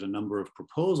freedom, there's a number of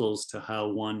proposals to how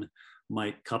one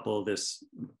might couple this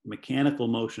mechanical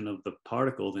motion of the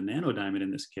particle, the nanodiamond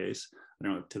in this case,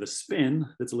 to the spin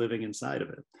that's living inside of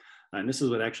it. And this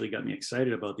is what actually got me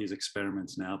excited about these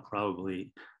experiments now,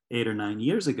 probably 8 or 9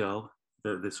 years ago.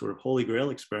 The sort of holy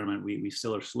grail experiment we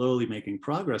still are slowly making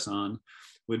progress on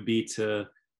would be to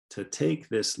take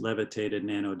this levitated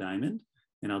nanodiamond,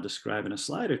 and I'll describe in a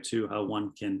slide or two how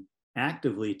one can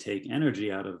actively take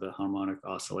energy out of the harmonic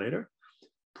oscillator,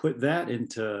 put that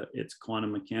into its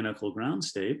quantum mechanical ground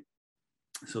state.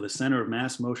 So the center of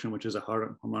mass motion, which is a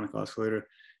harmonic oscillator,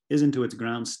 is into its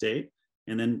ground state.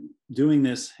 And then doing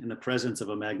this in the presence of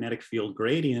a magnetic field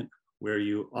gradient, where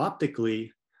you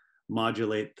optically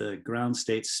modulate the ground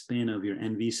state spin of your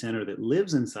NV center that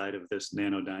lives inside of this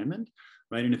nanodiamond,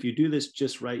 right? And if you do this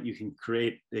just right, you can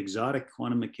create exotic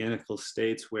quantum mechanical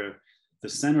states where the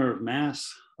center of mass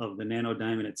of the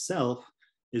nanodiamond itself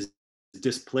is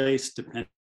displaced dependent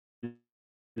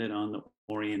on the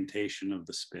orientation of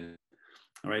the spin.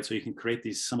 All right, so you can create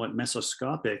these somewhat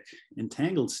mesoscopic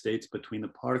entangled states between the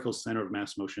particle center of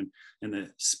mass motion and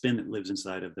the spin that lives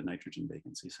inside of the nitrogen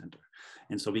vacancy center.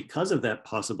 And so because of that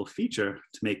possible feature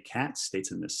to make CAT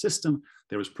states in this system,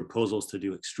 there was proposals to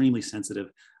do extremely sensitive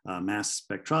mass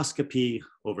spectroscopy.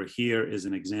 Over here is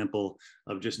an example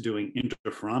of just doing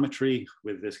interferometry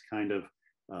with this kind of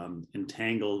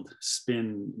entangled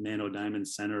spin nanodiamond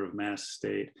center of mass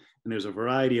state. And there's a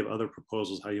variety of other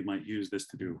proposals how you might use this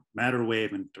to do matter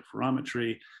wave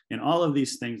interferometry. And all of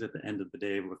these things at the end of the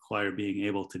day require being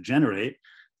able to generate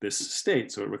this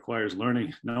state. So it requires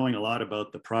knowing a lot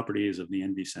about the properties of the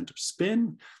NV center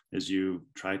spin as you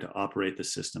try to operate the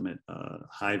system at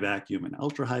high vacuum and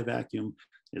ultra high vacuum.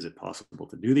 Is it possible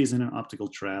to do these in an optical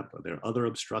trap? Are there other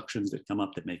obstructions that come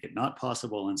up that make it not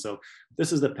possible? And so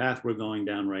this is the path we're going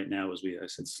down right now as I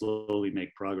said, slowly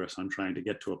make progress on trying to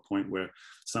get to a point where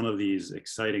some of these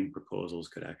exciting proposals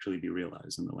could actually be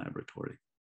realized in the laboratory.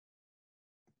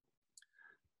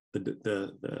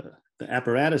 The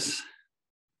apparatus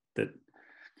that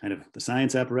kind of the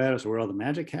science apparatus where all the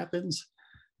magic happens,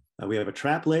 we have a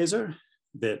trap laser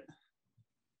that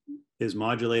is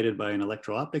modulated by an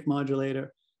electro-optic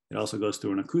modulator. It also goes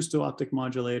through an acousto-optic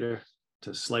modulator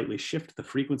to slightly shift the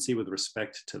frequency with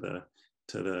respect to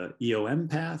the EOM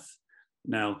path.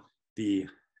 Now, the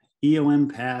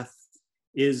EOM path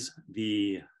is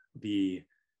the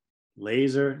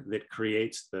laser that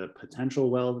creates the potential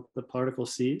well the particle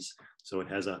sees. So it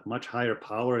has a much higher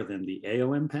power than the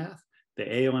AOM path. The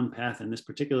AOM path in this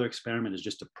particular experiment is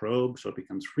just a probe, so it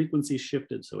becomes frequency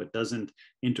shifted, so it doesn't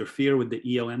interfere with the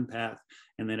EOM path.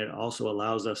 And then it also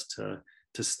allows us to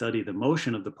study the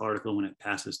motion of the particle when it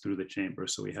passes through the chamber.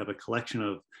 So we have a collection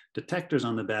of detectors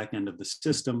on the back end of the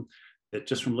system that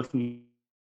just from looking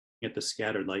at the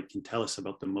scattered light can tell us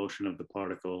about the motion of the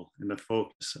particle and the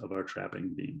focus of our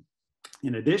trapping beam.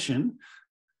 In addition,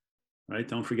 right,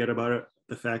 don't forget about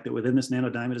the fact that within this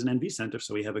nanodiamond is an NV center.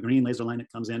 So we have a green laser line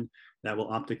that comes in that will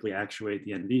optically actuate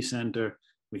the NV center.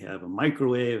 We have a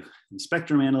microwave and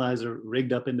spectrum analyzer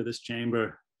rigged up into this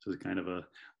chamber. So it's kind of a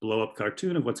blow-up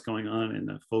cartoon of what's going on in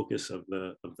the focus of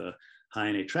the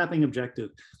high NA trapping objective.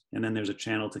 And then there's a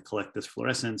channel to collect this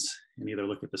fluorescence and either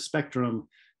look at the spectrum,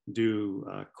 do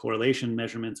correlation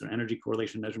measurements or energy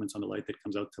correlation measurements on the light that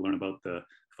comes out to learn about the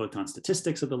photon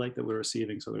statistics of the light that we're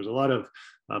receiving. So there's a lot of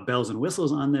bells and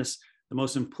whistles on this. The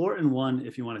most important one,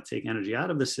 if you want to take energy out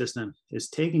of the system, is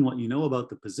taking what you know about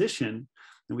the position.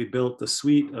 And we built a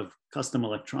suite of custom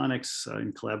electronics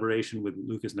in collaboration with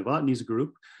Lucas Novotny's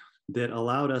group that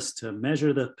allowed us to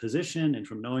measure the position, and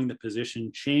from knowing the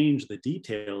position, change the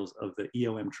details of the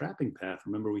EOM trapping path.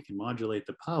 Remember, we can modulate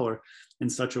the power in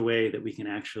such a way that we can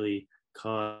actually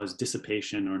cause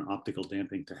dissipation or an optical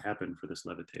damping to happen for this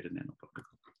levitated nanoparticle.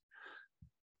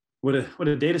 What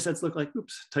do data sets look like?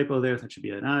 Oops, typo there, that should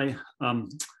be an I.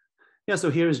 Yeah,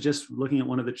 so here's just looking at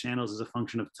one of the channels as a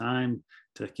function of time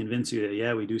to convince you that,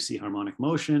 yeah, we do see harmonic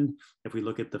motion. If we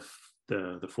look at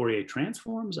the Fourier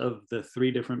transforms of the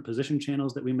three different position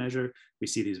channels that we measure, we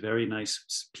see these very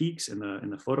nice peaks in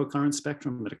the photocurrent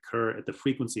spectrum that occur at the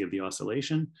frequency of the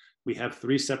oscillation. We have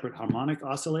three separate harmonic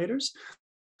oscillators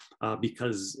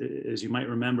because, as you might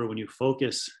remember, when you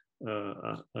focus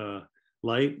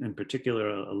light, in particular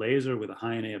a laser with a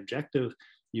high NA objective,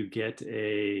 you get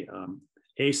a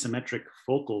asymmetric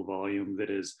focal volume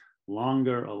that is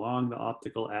longer along the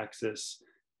optical axis.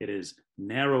 It is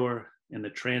narrower in the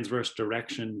transverse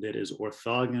direction that is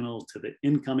orthogonal to the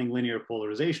incoming linear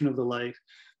polarization of the light.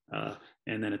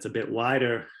 And then it's a bit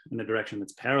wider in the direction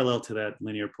that's parallel to that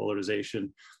linear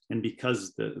polarization. And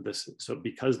because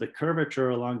the curvature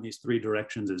along these three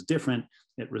directions is different,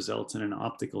 it results in an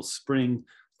optical spring.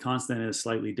 Constant is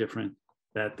slightly different.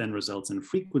 That then results in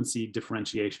frequency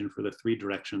differentiation for the three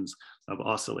directions of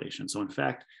oscillation. So in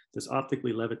fact, this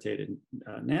optically levitated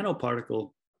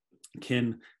nanoparticle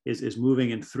is moving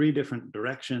in three different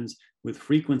directions with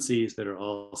frequencies that are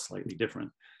all slightly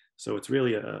different. So it's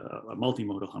really a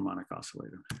multimodal harmonic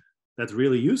oscillator. That's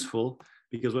really useful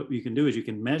because what you can do is you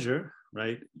can measure,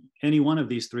 right, any one of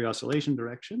these three oscillation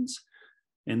directions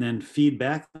and then feed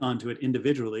back onto it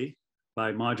individually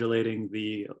by modulating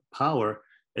the power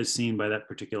as seen by that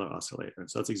particular oscillator.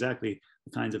 So that's exactly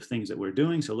the kinds of things that we're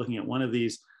doing. So looking at one of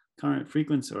these current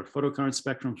frequency or photocurrent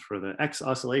spectrums for the X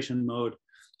oscillation mode,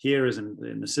 here is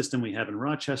in the system we have in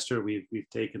Rochester, we've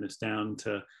taken this down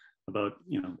to about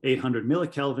 800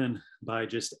 millikelvin by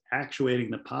just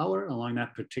actuating the power along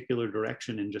that particular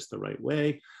direction in just the right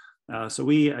way. So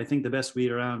I think the best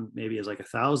read around maybe is like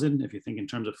 1,000. If you think in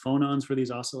terms of phonons for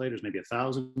these oscillators, maybe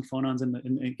 1,000 phonons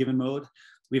in a given mode.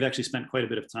 We've actually spent quite a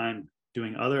bit of time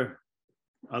doing other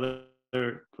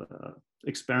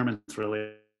experiments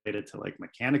related to like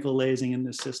mechanical lasing in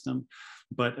this system,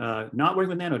 but not working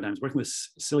with nanodiamonds, working with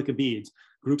silica beads.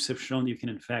 Groups have shown that you can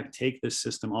in fact take this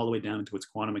system all the way down into its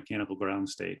quantum mechanical ground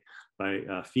state by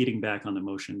feeding back on the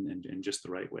motion in just the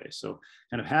right way. So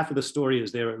kind of half of the story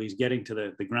is there, at least getting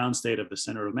to the ground state of the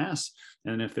center of mass.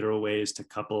 And if there are ways to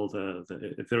couple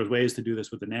if there are ways to do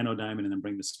this with the nanodiamond and then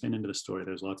bring the spin into the story,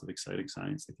 there's lots of exciting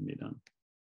science that can be done.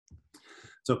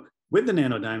 So with the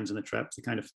nanodiamonds and the traps, the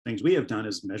kind of things we have done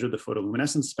is measured the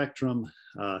photoluminescence spectrum,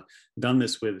 done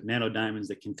this with nanodiamonds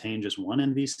that contain just one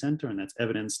NV center, and that's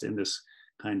evidenced in this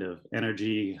kind of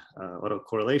energy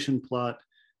autocorrelation plot.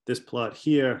 This plot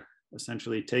here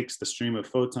essentially takes the stream of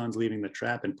photons leaving the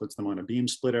trap and puts them on a beam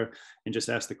splitter and just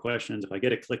asks the questions, if I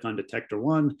get a click on detector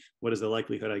 1, what is the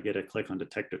likelihood I get a click on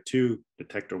detector 2?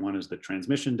 Detector 1 is the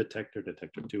transmission detector,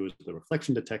 detector 2 is the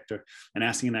reflection detector, and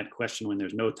asking that question when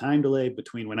there's no time delay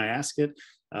between when I ask it.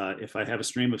 If I have a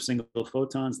stream of single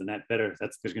photons, then there's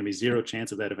going to be zero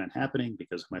chance of that event happening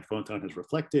because my photon has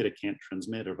reflected, it can't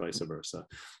transmit, or vice versa.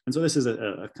 And so this is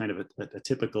a kind of a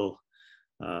typical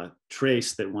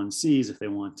trace that one sees if they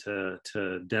want to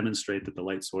demonstrate that the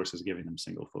light source is giving them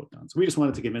single photons. We just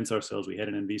wanted to convince ourselves we had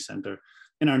an NV center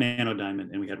in our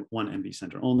nanodiamond and we had one NV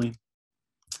center only.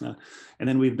 And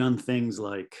then we've done things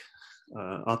like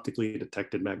optically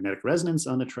detected magnetic resonance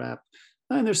on the trap.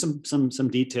 And there's some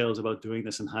details about doing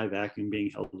this in high vacuum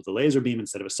being held with a laser beam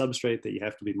instead of a substrate that you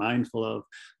have to be mindful of.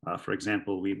 For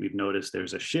example, we've noticed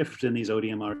there's a shift in these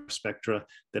ODMR spectra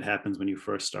that happens when you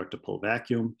first start to pull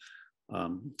vacuum.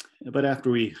 But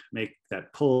after we make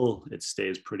that pull, it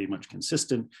stays pretty much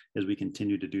consistent as we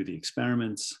continue to do the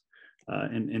experiments.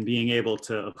 And being able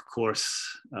to, of course,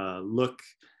 look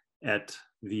at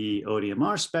the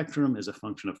ODMR spectrum as a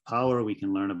function of power, we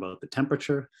can learn about the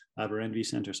temperature of our NV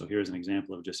center. So here's an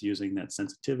example of just using that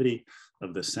sensitivity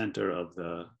of the center of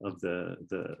the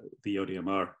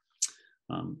ODMR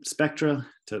spectra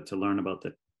to learn about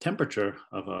the temperature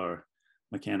of our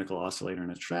mechanical oscillator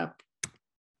in a trap.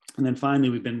 And then finally,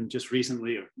 we've been just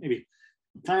recently, or maybe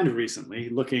kind of recently,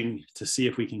 looking to see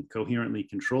if we can coherently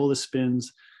control the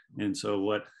spins. And so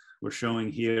what we're showing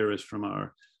here is from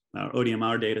our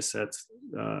ODMR data sets,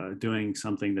 doing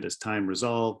something that is time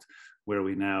resolved, where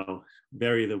we now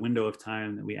vary the window of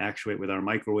time that we actuate with our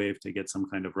microwave to get some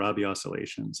kind of Rabi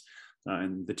oscillations.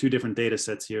 And the two different data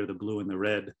sets here, the blue and the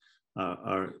red,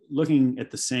 are looking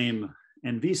at the same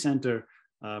NV center,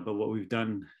 but what we've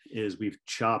done is we've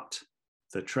chopped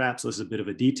the trap. So this is a bit of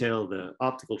a detail. The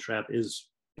optical trap is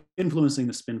influencing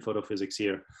the spin photophysics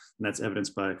here. And that's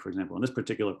evidenced by, for example, in this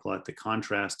particular plot, the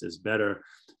contrast is better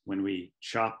when we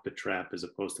chop the trap as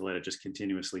opposed to let it just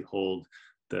continuously hold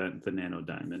the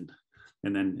nanodiamond.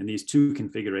 And then in these two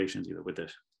configurations, either with the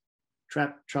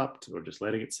trap chopped or just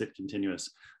letting it sit continuous,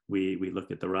 we look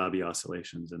at the Rabi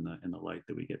oscillations and the light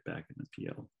that we get back in the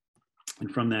PL. And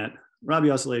from that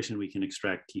Rabi oscillation, we can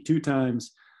extract T2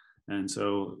 times. And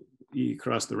so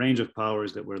across the range of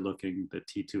powers that we're looking, the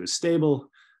T2 is stable.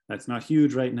 That's not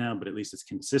huge right now, but at least it's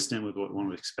consistent with what one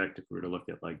would expect if we were to look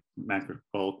at like macro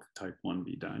bulk type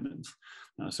 1B diamonds.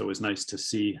 So it was nice to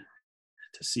see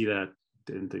that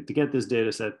and to get this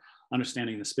data set.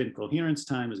 Understanding the spin coherence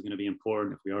time is going to be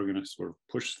important if we are going to sort of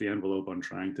push the envelope on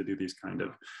trying to do these kind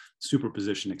of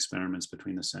superposition experiments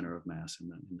between the center of mass and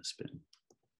the spin.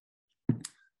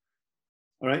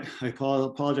 All right, I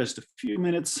apologize, a few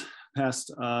minutes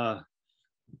past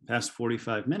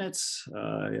 45 minutes.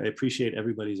 I appreciate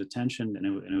everybody's attention, and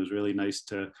it was really nice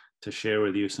to share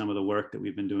with you some of the work that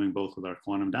we've been doing both with our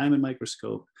quantum diamond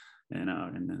microscope and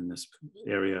in this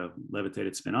area of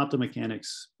levitated spin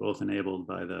optomechanics, both enabled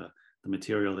by the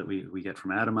material that we get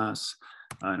from Adamas.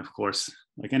 And of course,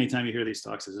 like anytime you hear these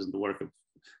talks, this isn't the work of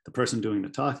the person doing the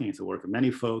talking, it's the work of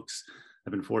many folks.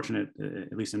 I've been fortunate,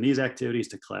 at least in these activities,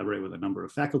 to collaborate with a number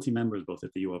of faculty members, both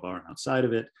at the U of R and outside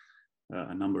of it.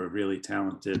 A number of really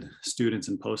talented students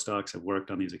and postdocs have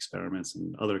worked on these experiments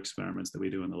and other experiments that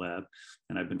we do in the lab.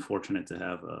 And I've been fortunate to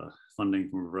have funding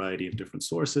from a variety of different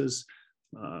sources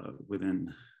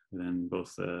within within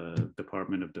both the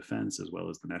Department of Defense as well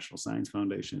as the National Science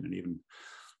Foundation, and even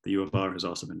the U of R has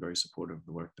also been very supportive of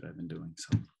the work that I've been doing.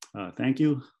 So thank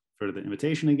you for the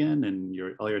invitation again and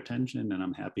all your attention, and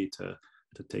I'm happy to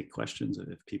take questions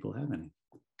if people have any.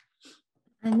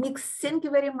 Nick, thank you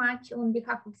very much on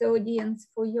behalf of the audience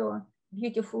for your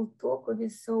beautiful talk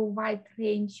with so wide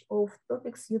range of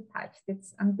topics you touched.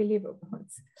 It's unbelievable.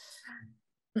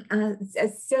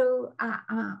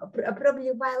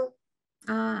 Probably while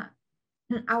our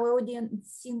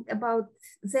audience think about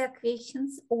their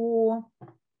questions, or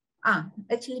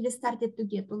actually we started to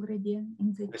get already in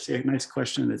the I see a nice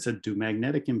question that said, do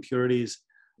magnetic impurities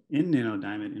in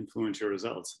nanodiamond influence your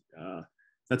results?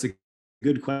 That's a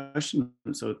good question.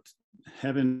 So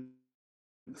haven't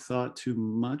thought too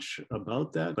much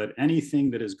about that, but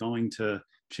anything that is going to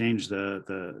change the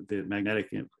magnetic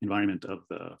environment of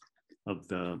the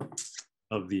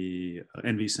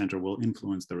NV center will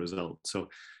influence the result. So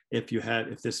if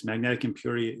this magnetic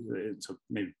impurity, so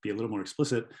maybe be a little more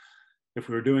explicit, if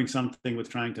we were doing something with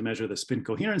trying to measure the spin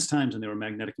coherence times and there were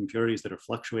magnetic impurities that are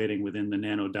fluctuating within the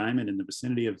nanodiamond in the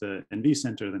vicinity of the NV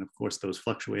center, then of course those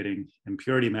fluctuating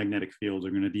impurity magnetic fields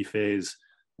are going to dephase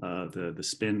the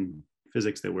spin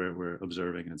physics that we're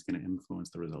observing, and it's going to influence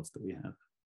the results that we have.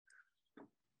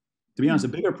 To be honest, the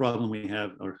bigger problem we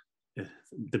have, or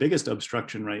the biggest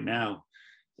obstruction right now,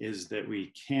 is that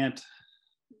we can't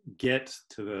get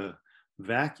to the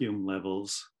vacuum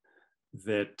levels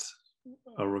that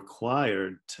are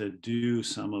required to do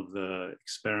some of the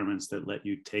experiments that let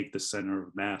you take the center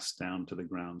of mass down to the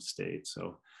ground state.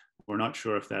 So we're not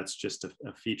sure if that's just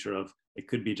a feature of, it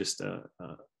could be just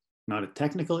not a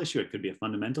technical issue, it could be a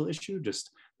fundamental issue,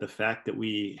 just the fact that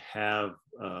we have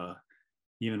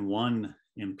even one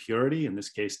impurity. In this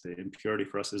case, the impurity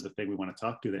for us is the thing we want to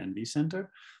talk to, the NV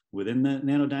center within the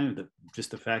nanodiamond,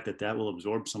 just the fact that that will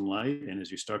absorb some light, and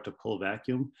as you start to pull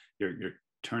vacuum, you're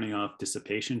turning off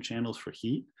dissipation channels for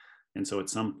heat. And so at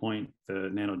some point,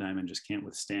 the nanodiamond just can't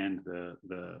withstand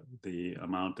the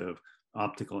amount of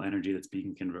optical energy that's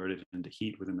being converted into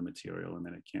heat within the material, and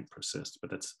then it can't persist.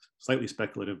 But that's slightly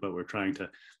speculative, but we're trying to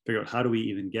figure out how do we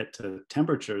even get to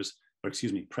temperatures, or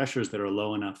excuse me, pressures that are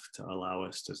low enough to allow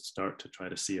us to start to try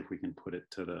to see if we can put it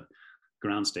to the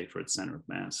ground state for its center of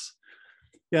mass.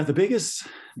 Yeah, the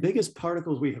biggest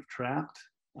particles we have trapped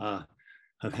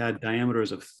have had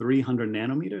diameters of 300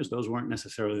 nanometers. Those weren't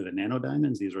necessarily the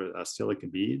nanodiamonds, these were silica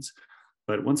beads.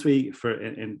 But once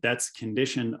and that's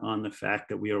conditioned on the fact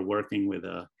that we are working with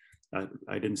I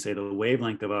didn't say the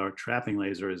wavelength of our trapping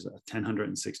laser is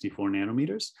 1064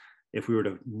 nanometers. If we were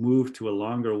to move to a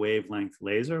longer wavelength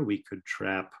laser, we could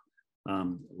trap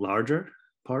larger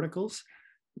particles.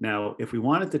 Now, if we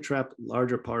wanted to trap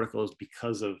larger particles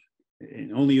because of,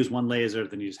 and only use one laser,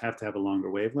 then you just have to have a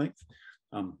longer wavelength.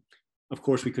 Of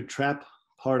course, we could trap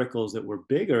particles that were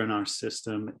bigger in our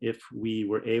system if we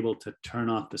were able to turn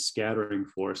off the scattering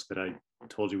force that I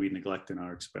told you we neglect in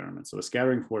our experiment. So the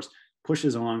scattering force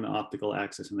pushes along the optical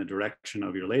axis in the direction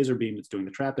of your laser beam that's doing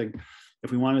the trapping.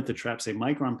 If we wanted to trap, say,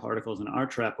 micron particles in our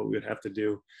trap, what we would have to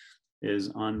do is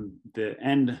on the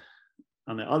end,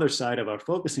 on the other side of our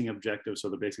focusing objective, so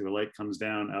that basically the light comes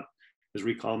down, up, is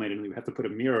recollimated, and we have to put a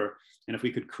mirror. And if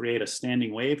we could create a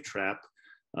standing wave trap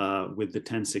with the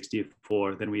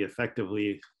 1064, then we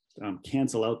effectively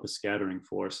cancel out the scattering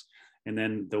force. And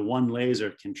then the one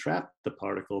laser can trap the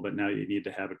particle, but now you need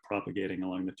to have it propagating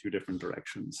along the two different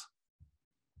directions.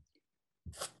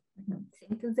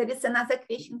 Thank you. There is another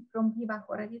question from Viva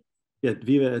Horowitz. Yeah,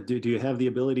 Viva, do you have the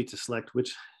ability to select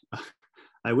which?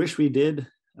 I wish we did.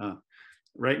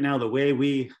 Right now, the way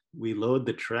we load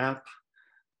the trap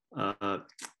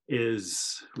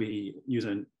is we use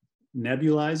a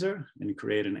nebulizer and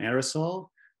create an aerosol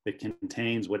that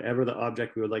contains whatever the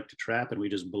object we would like to trap, and we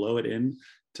just blow it in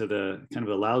to the kind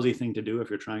of a lousy thing to do if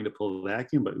you're trying to pull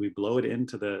vacuum, but we blow it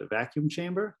into the vacuum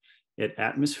chamber at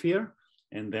atmosphere,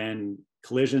 and then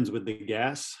collisions with the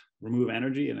gas remove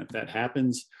energy. And if that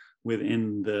happens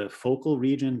within the focal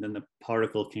region, then the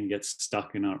particle can get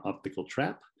stuck in our optical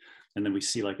trap. And then we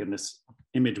see, like in this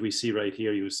image we see right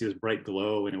here, you would see this bright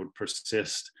glow and it would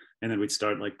persist. And then we'd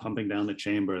start like pumping down the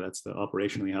chamber. That's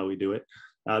operationally how we do it.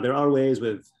 There are ways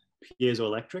with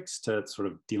piezoelectrics to sort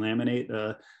of delaminate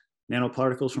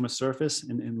nanoparticles from a surface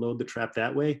and load the trap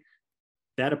that way.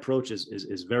 That approach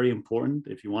is very important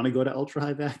if you want to go to ultra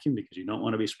high vacuum, because you don't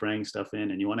want to be spraying stuff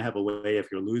in, and you want to have a way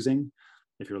if you're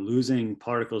losing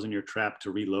particles in your trap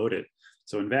to reload it.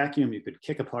 So in vacuum, you could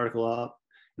kick a particle up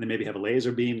and then maybe have a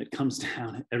laser beam that comes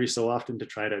down every so often to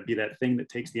try to be that thing that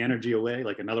takes the energy away,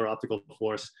 like another optical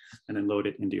force, and then load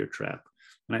it into your trap.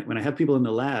 When I have people in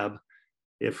the lab,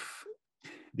 if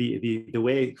the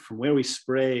way from where we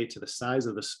spray to the size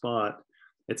of the spot,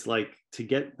 it's like to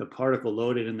get the particle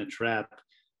loaded in the trap,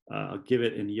 I'll give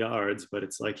it in yards, but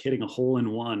it's like hitting a hole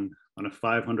in one on a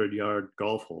 500-yard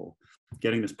golf hole,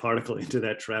 getting this particle into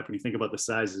that trap. When you think about the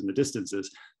sizes and the distances,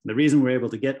 the reason we're able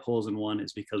to get holes in one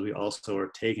is because we also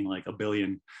are taking like a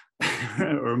billion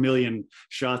or a million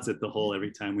shots at the hole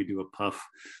every time we do a puff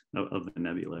of the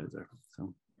nebulizer.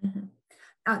 So.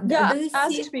 Yeah, I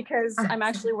asked because I'm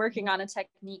actually working on a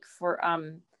technique for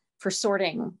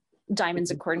sorting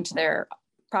diamonds according to their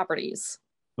properties.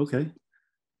 Okay.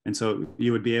 And so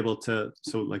you would be able to,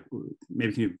 so like,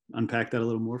 maybe can you unpack that a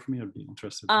little more for me? I'd be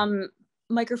interested.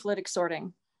 Microfluidic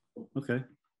sorting. Okay.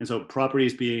 And so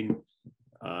properties being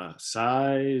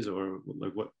size or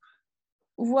like what?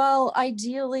 Well,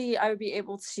 ideally, I would be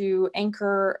able to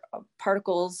anchor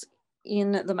particles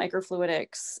in the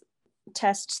microfluidics,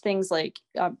 test things like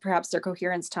perhaps their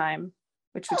coherence time,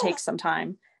 which would take some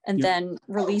time, and then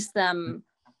release them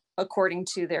according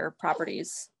to their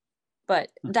properties. But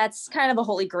that's kind of a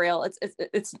holy grail.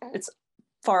 It's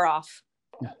far off.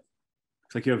 Yeah.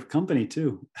 It's like you have company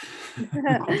too.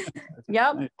 Yep.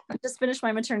 Nice. I just finished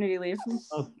my maternity leave.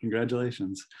 Oh,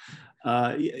 congratulations.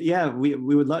 Yeah, we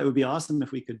would like, it would be awesome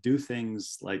if we could do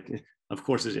things like, of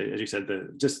course, as you said,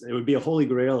 it would be a holy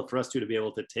grail for us to be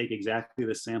able to take exactly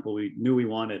the sample we knew we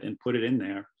wanted and put it in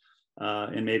there,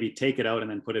 and maybe take it out and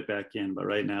then put it back in. But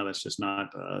right now, that's just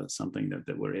not something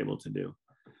that we're able to do.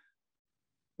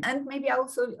 And maybe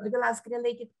also the last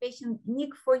related question,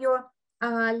 Nick, for your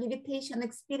levitation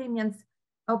experiments,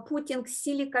 putting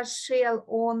silica shell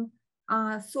on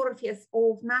surface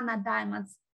of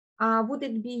nanodiamonds, would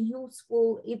it be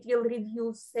useful? It will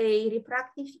reduce, say,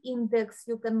 refractive index.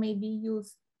 You can maybe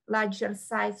use larger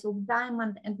size of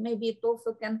diamond, and maybe it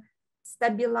also can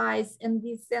stabilize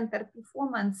NV center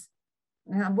performance.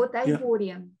 What I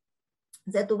worry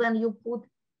that when you put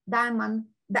diamond,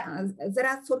 there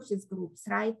are surface groups,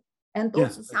 right? And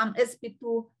also some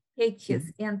sp2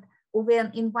 patches. And when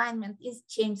environment is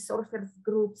changed, surface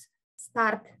groups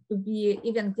start to be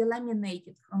even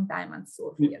delaminated from diamond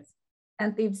surface.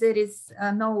 And if there is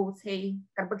no, say,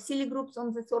 carboxylic groups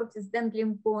on the surface, then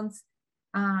link bonds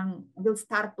will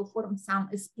start to form some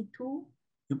sp2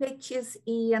 patches.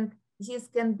 And this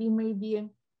can be maybe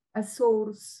a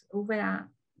source where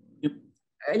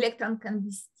electron can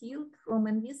be stealed from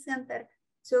NV center.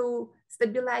 So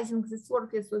stabilizing the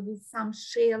surface with some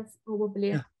shells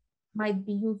probably might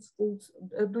be useful.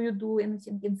 Do you do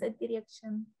anything in that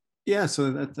direction? Yeah,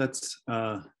 so that's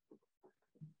a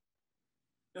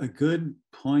good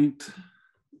point.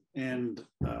 And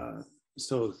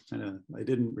so I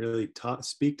didn't really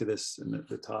speak to this in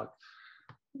the talk.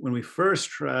 When we first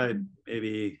tried,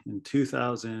 maybe in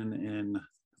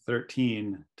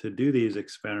 2013, to do these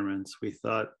experiments, we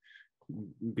thought,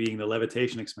 being the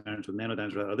levitation experiments with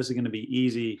nanodiamonds, oh, this is going to be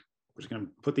easy. We're just going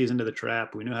to put these into the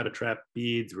trap. We knew how to trap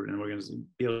beads, and we're going to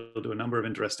be able to do a number of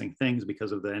interesting things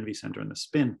because of the NV center and the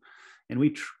spin. And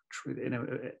we,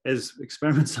 as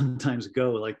experiments sometimes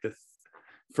go, like the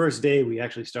first day we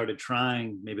actually started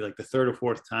trying, maybe like the third or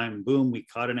fourth time, boom, we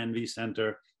caught an NV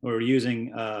center. We were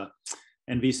using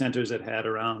NV centers that had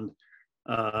around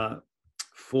 400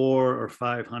 or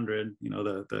 500,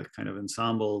 the kind of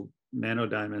ensemble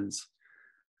nanodiamonds.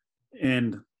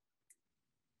 And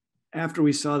after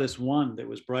we saw this one that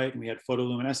was bright and we had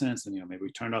photoluminescence, and maybe we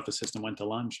turned off the system, went to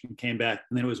lunch, and came back,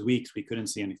 and then it was weeks we couldn't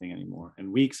see anything anymore, and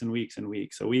weeks and weeks and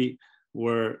weeks. So we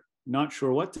were not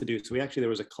sure what to do. So there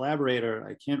was a collaborator,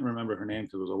 I can't remember her name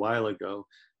because it was a while ago,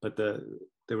 but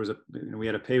we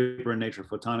had a paper in Nature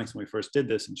Photonics when we first did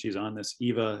this, and she's on this,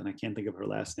 Eva, and I can't think of her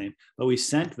last name, but we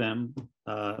sent them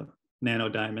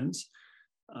nanodiamonds,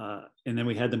 and then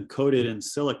we had them coated in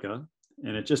silica.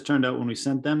 And it just turned out when we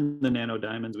sent them the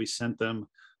nanodiamonds, we sent them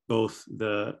both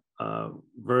the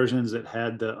versions that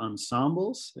had the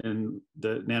ensembles and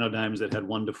the nanodiamonds that had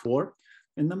 1 to 4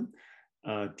 in them,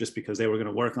 just because they were going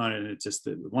to work on it. And it's just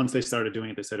that once they started doing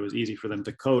it, they said it was easy for them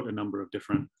to coat a number of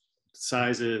different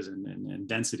sizes and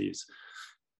densities.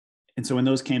 And so when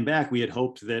those came back, we had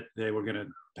hoped that they were going to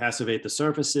passivate the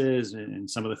surfaces, and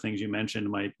some of the things you mentioned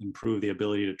might improve the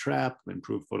ability to trap,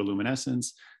 improve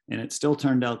photoluminescence. And it still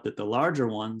turned out that the larger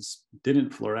ones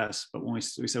didn't fluoresce. But when we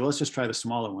said, well, let's just try the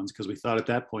smaller ones, because we thought at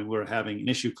that point we were having an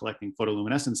issue collecting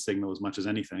photoluminescence signal as much as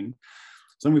anything.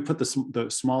 So then we put the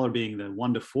smaller, being the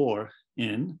 1 to 4,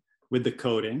 in with the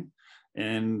coating.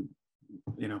 And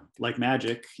like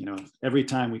magic, every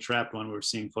time we trapped one, we were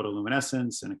seeing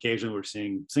photoluminescence, and occasionally we were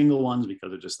seeing single ones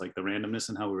because of just like the randomness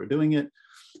and how we were doing it.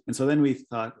 And so then we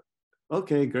thought,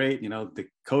 okay, great, the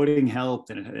coating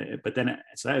helped, but then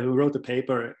so we wrote the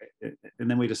paper,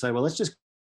 and then we decided, well, let's just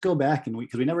go back and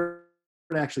because we never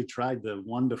actually tried the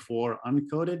 1 to 4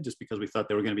 uncoated just because we thought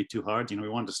they were going to be too hard. We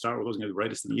wanted to start with those going to be the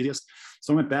brightest and the easiest.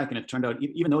 So I went back and it turned out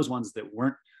even those ones that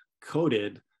weren't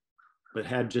coated but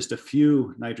had just a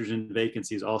few nitrogen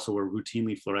vacancies also were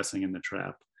routinely fluorescing in the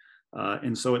trap.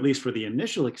 And so at least for the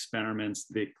initial experiments,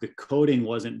 the coating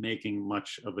wasn't making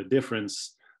much of a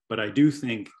difference, but I do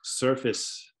think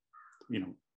surface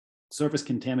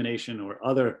contamination or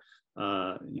other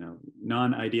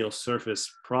non-ideal surface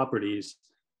properties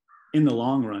in the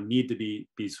long run need to be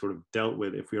sort of dealt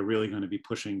with if we're really going to be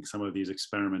pushing some of these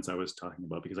experiments I was talking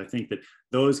about, because I think that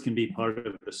those can be part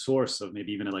of the source of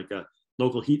maybe even like a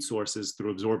local heat sources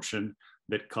through absorption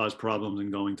that cause problems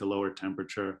in going to lower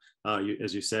temperature.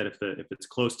 As you said, if it's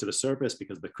close to the surface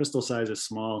because the crystal size is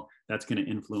small, that's going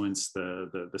to influence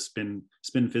the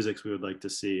spin physics we would like to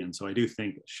see. And so I do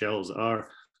think shells are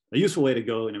a useful way to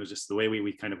go, and it was just the way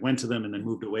we kind of went to them and then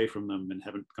moved away from them and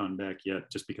haven't gone back yet,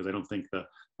 just because I don't think the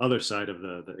other side of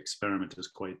the experiment is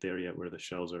quite there yet where the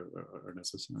shells are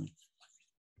necessary.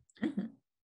 Mm-hmm.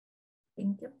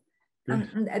 Thank you.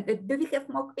 Do we have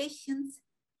more questions?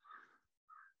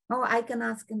 Oh, I can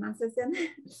ask another then.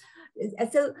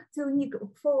 So Nick,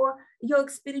 for your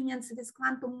experience with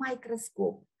quantum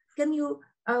microscope, can you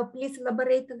please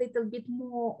elaborate a little bit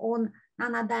more on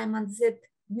nanodiamonds that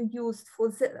you used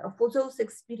for those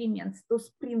experiments to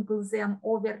sprinkle them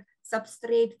over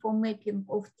substrate for mapping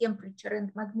of temperature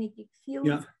and magnetic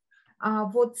fields? Yeah.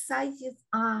 What sizes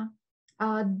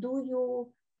do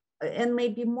you, and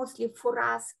maybe mostly for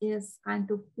us as kind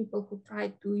of people who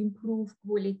try to improve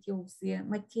quality of the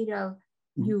material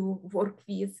you work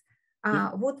with,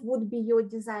 what would be your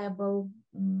desirable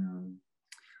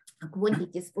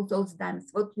quantities for those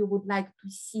diamonds? What you would like to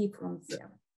see from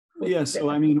them? Yeah, so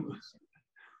I mean,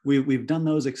 we've done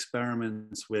those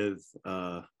experiments with,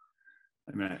 I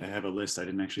have a list, I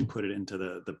didn't actually put it into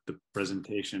the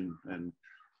presentation,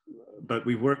 but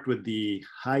we worked with the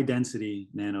high density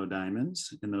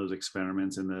nanodiamonds in those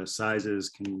experiments, and the sizes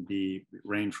can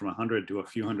range from 100 to a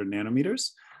few hundred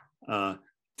nanometers.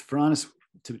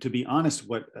 To be honest,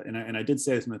 and I did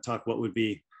say this in the talk, what would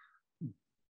be,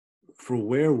 for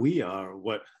where we are,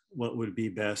 what would be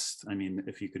best? I mean,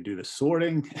 if you could do the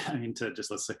sorting, I mean, to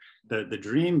just, let's say the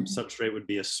dream substrate would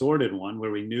be a sorted one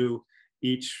where we knew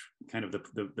each kind of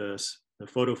the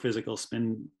photophysical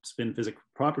spin physical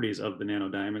properties of the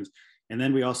nanodiamonds. And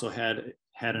then we also had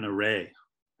an array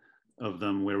of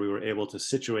them where we were able to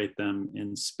situate them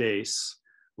in space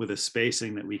with a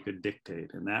spacing that we could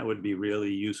dictate. And that would be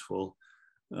really useful.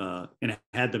 And it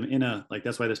had them in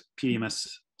that's why this PDMS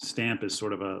stamp is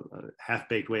sort of a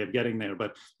half-baked way of getting there.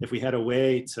 But if we had a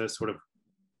way to sort of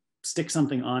stick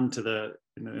something onto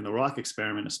in the rock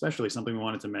experiment, especially something we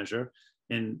wanted to measure,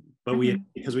 but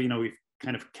because we've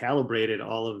kind of calibrated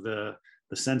all of the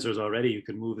sensors already, you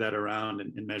can move that around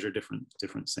and measure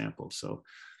different samples. So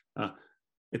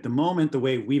at the moment, the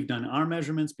way we've done our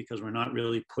measurements, because we're not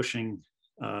really pushing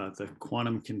the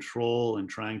quantum control and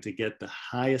trying to get the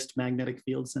highest magnetic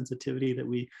field sensitivity that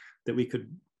we could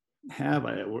have,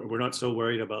 we're not so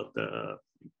worried about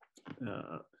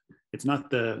it's not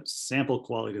the sample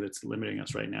quality that's limiting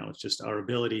us right now. It's just our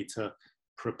ability to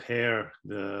prepare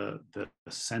the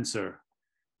sensor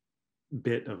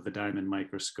bit of the diamond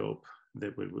microscope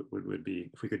that would be,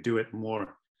 if we could do it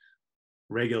more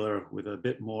regular with a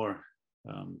bit more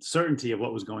certainty of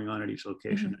what was going on at each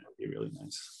location, that would be really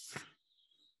nice.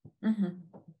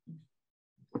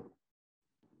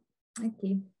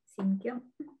 Okay, thank you.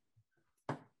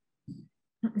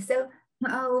 So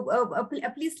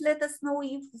please let us know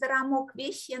if there are more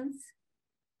questions.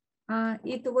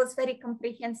 It was very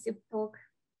comprehensive talk,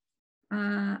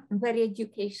 very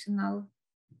educational,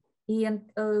 and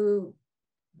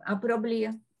probably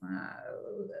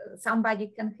somebody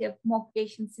can have more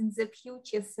questions in the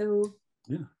future. So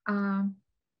yeah.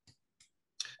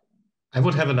 I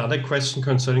would have another question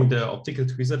concerning the optical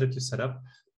tweezer that you set up.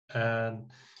 And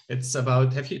it's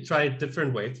about, have you tried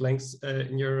different wavelengths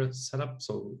in your setup?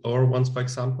 So lower ones, for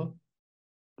example?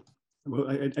 Well,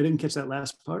 I didn't catch that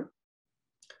last part.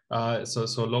 So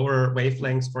lower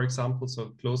wavelengths, for example,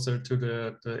 so closer to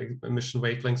the emission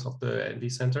wavelengths of the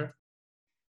NV center?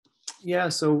 Yeah,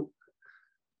 so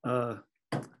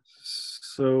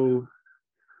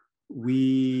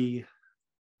we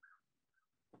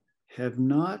have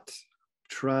not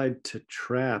tried to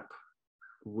trap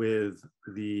with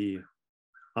the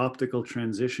optical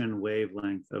transition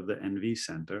wavelength of the NV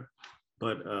center,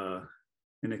 but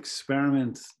an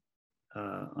experiment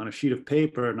on a sheet of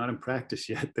paper, not in practice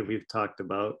yet, that we've talked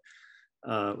about,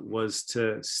 was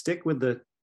to stick with the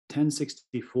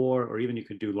 1064, or even you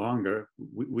could do longer.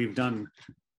 We've done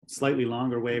slightly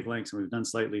longer wavelengths, and we've done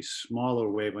slightly smaller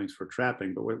wavelengths for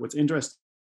trapping. But what's interesting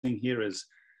here is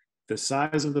the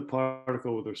size of the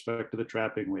particle with respect to the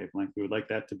trapping wavelength. We would like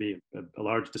that to be a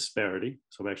large disparity.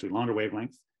 So actually longer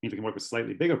wavelength means we can work with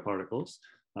slightly bigger particles.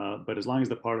 But as long as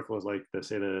the particle is like,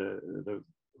 say the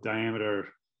diameter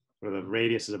or the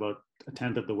radius is about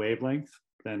 1/10 of the wavelength,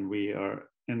 then we are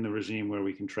in the regime where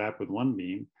we can trap with one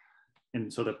beam.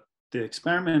 And so the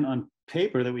experiment on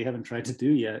paper that we haven't tried to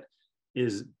do yet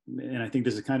is, and I think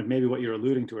this is kind of maybe what you're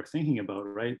alluding to or thinking about,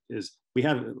 right, is we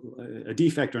have a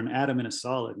defect or an atom in a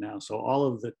solid now. So all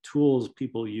of the tools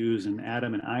people use in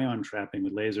atom and ion trapping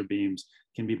with laser beams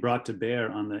can be brought to bear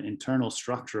on the internal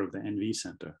structure of the NV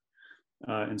center.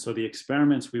 And so the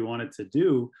experiments we wanted to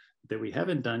do that we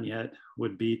haven't done yet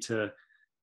would be to,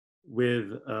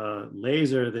 with a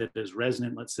laser that is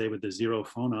resonant, let's say with the zero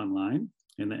phonon line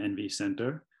in the NV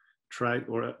center, try,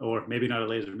 or maybe not a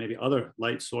laser, maybe other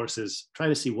light sources, try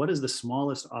to see what is the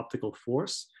smallest optical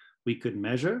force we could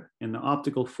measure. And the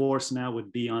optical force now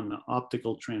would be on the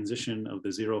optical transition of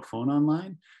the zero phonon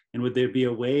line. And would there be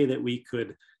a way that we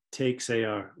could take, say,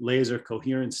 our laser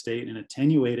coherent state and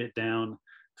attenuate it down?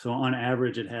 So on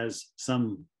average, it has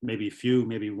some, maybe few,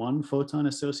 maybe one photon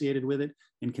associated with it.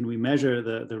 And can we measure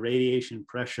the radiation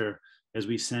pressure as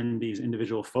we send these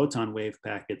individual photon wave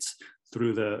packets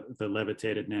through the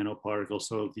levitated nanoparticle?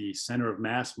 So the center of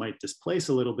mass might displace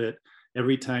a little bit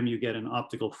every time you get an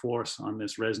optical force on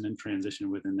this resonant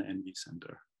transition within the NV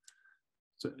center.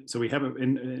 So we haven't,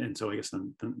 and so I guess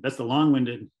that's the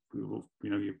long-winded, you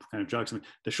know, you kind of jog something.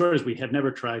 The short is we have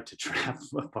never tried to trap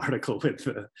a particle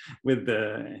with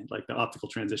the like the optical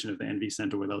transition of the NV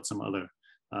center without some other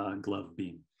glove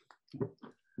beam.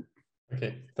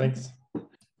 Okay, thanks.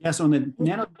 Yeah, so in the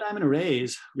nanodiamond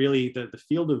arrays, really the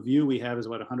field of view we have is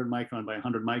about 100 micron by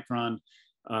 100 micron.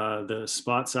 The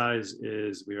spot size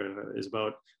is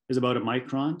about a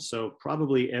micron. So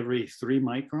probably every 3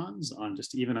 microns on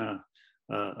just even a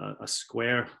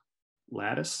square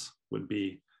lattice would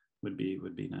be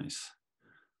nice.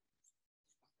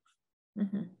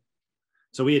 Mm-hmm.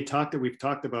 So we've talked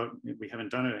about, we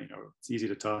haven't done it, you know, it's easy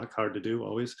to talk, hard to do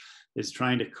always, is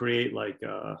trying to create like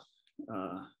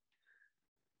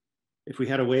if we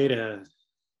had a way to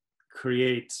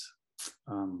create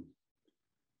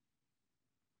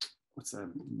what's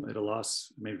that, at a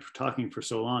loss, maybe for talking for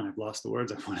so long, I've lost the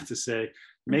words I wanted to say,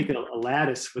 make a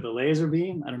lattice with a laser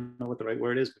beam. I don't know what the right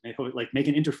word is, but make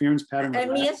an interference pattern. A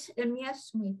mesh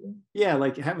maybe. Yeah,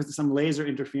 like have some laser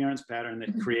interference pattern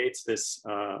that creates this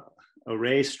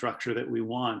array structure that we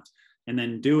want, and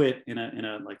then do it in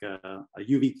a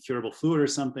UV curable fluid or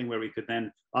something where we could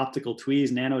then optical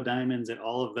tweeze nanodiamonds at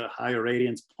all of the higher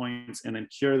radiance points and then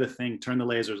cure the thing, turn the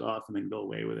lasers off, and then go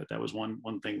away with it. That was one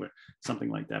thing where something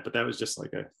like that. But that was just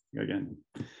like again,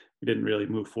 we didn't really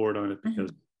move forward on it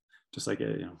because just like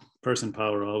person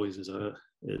power always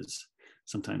is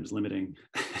sometimes limiting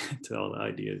to all the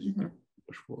ideas you can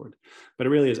push forward. But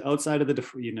it really is outside of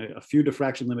the a few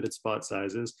diffraction limited spot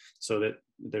sizes, so that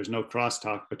there's no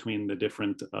crosstalk between the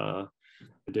different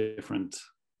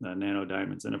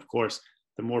nanodiamonds. And of course,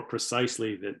 the more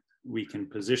precisely that we can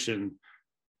position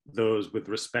those with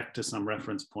respect to some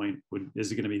reference point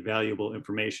is going to be valuable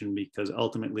information, because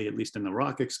ultimately, at least in the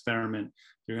rock experiment,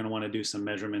 you're going to want to do some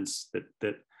measurements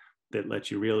that let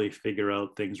you really figure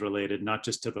out things related not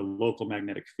just to the local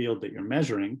magnetic field that you're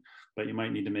measuring, but you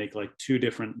might need to make like 2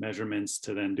 different measurements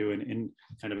to then do an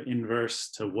kind of inverse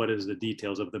to what is the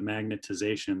details of the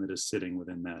magnetization that is sitting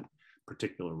within that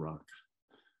particular rock.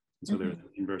 And so there's an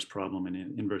inverse problem and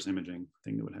an inverse imaging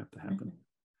thing that would have to happen.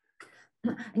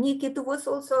 Nick, it was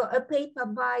also a paper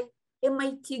by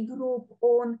MIT group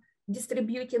on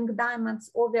distributing diamonds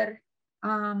over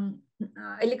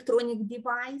electronic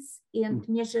device and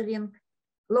measuring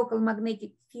local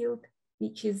magnetic field,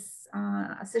 which is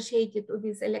associated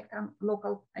with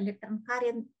local electron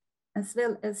current as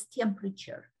well as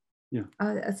temperature. Yeah.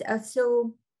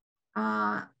 So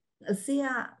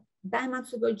their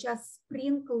diamonds were just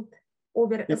sprinkled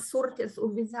over a surface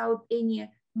without any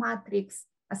matrix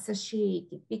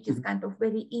associated, which is kind of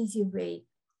very easy way.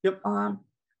 Yep.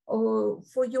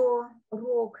 For your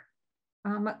rock,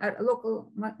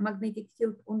 local magnetic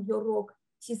field on your rock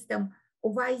system,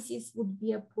 why this would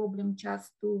be a problem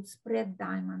just to spread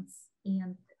diamonds?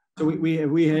 And so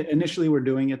we initially were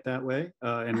doing it that way,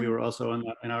 and we were also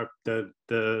in our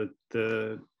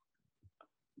the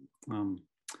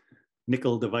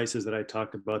nickel devices that I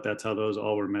talked about. That's how those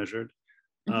all were measured.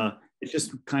 It's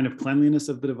just kind of cleanliness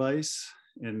of the device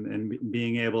and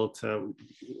being able to.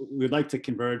 We'd like to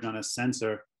converge on a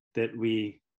sensor that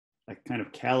we kind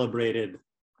of calibrated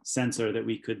sensor that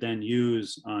we could then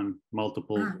use on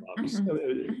multiple objects.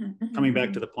 Coming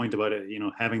back to the point about it,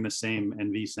 having the same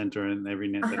NV center in every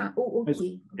net.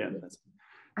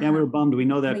 Yeah, we were bummed. We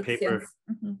know that Makes paper.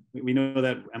 We know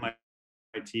that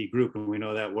MIT group, and we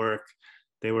know that work.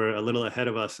 They were a little ahead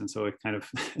of us, and so it kind of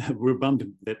we were bummed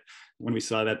that when we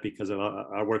saw that, because of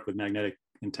our work with magnetic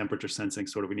and temperature sensing,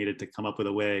 sort of we needed to come up with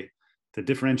a way to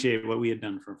differentiate what we had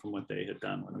done from what they had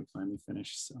done when we finally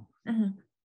finished. So,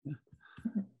 yeah.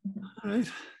 All right.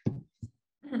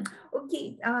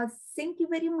 Okay, thank you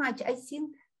very much. I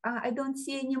think I don't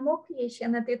see any more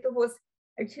questions, and it was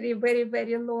actually a very,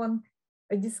 very long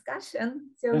discussion.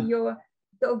 So your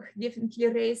talk definitely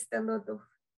raised a lot of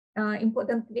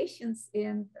important questions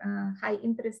and high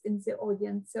interest in the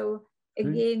audience. So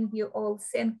again, we all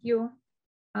thank you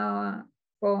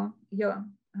for your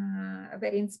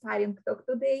very inspiring talk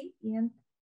today, and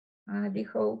we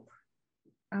hope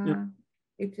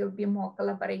it will be more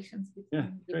collaborations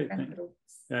between different groups.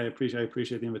 Yeah, I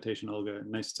appreciate the invitation, Olga.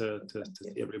 Nice to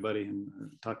see everybody and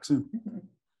talk soon.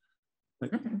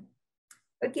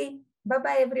 Okay,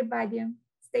 bye-bye everybody.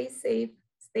 Stay safe,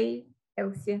 stay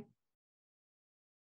healthy.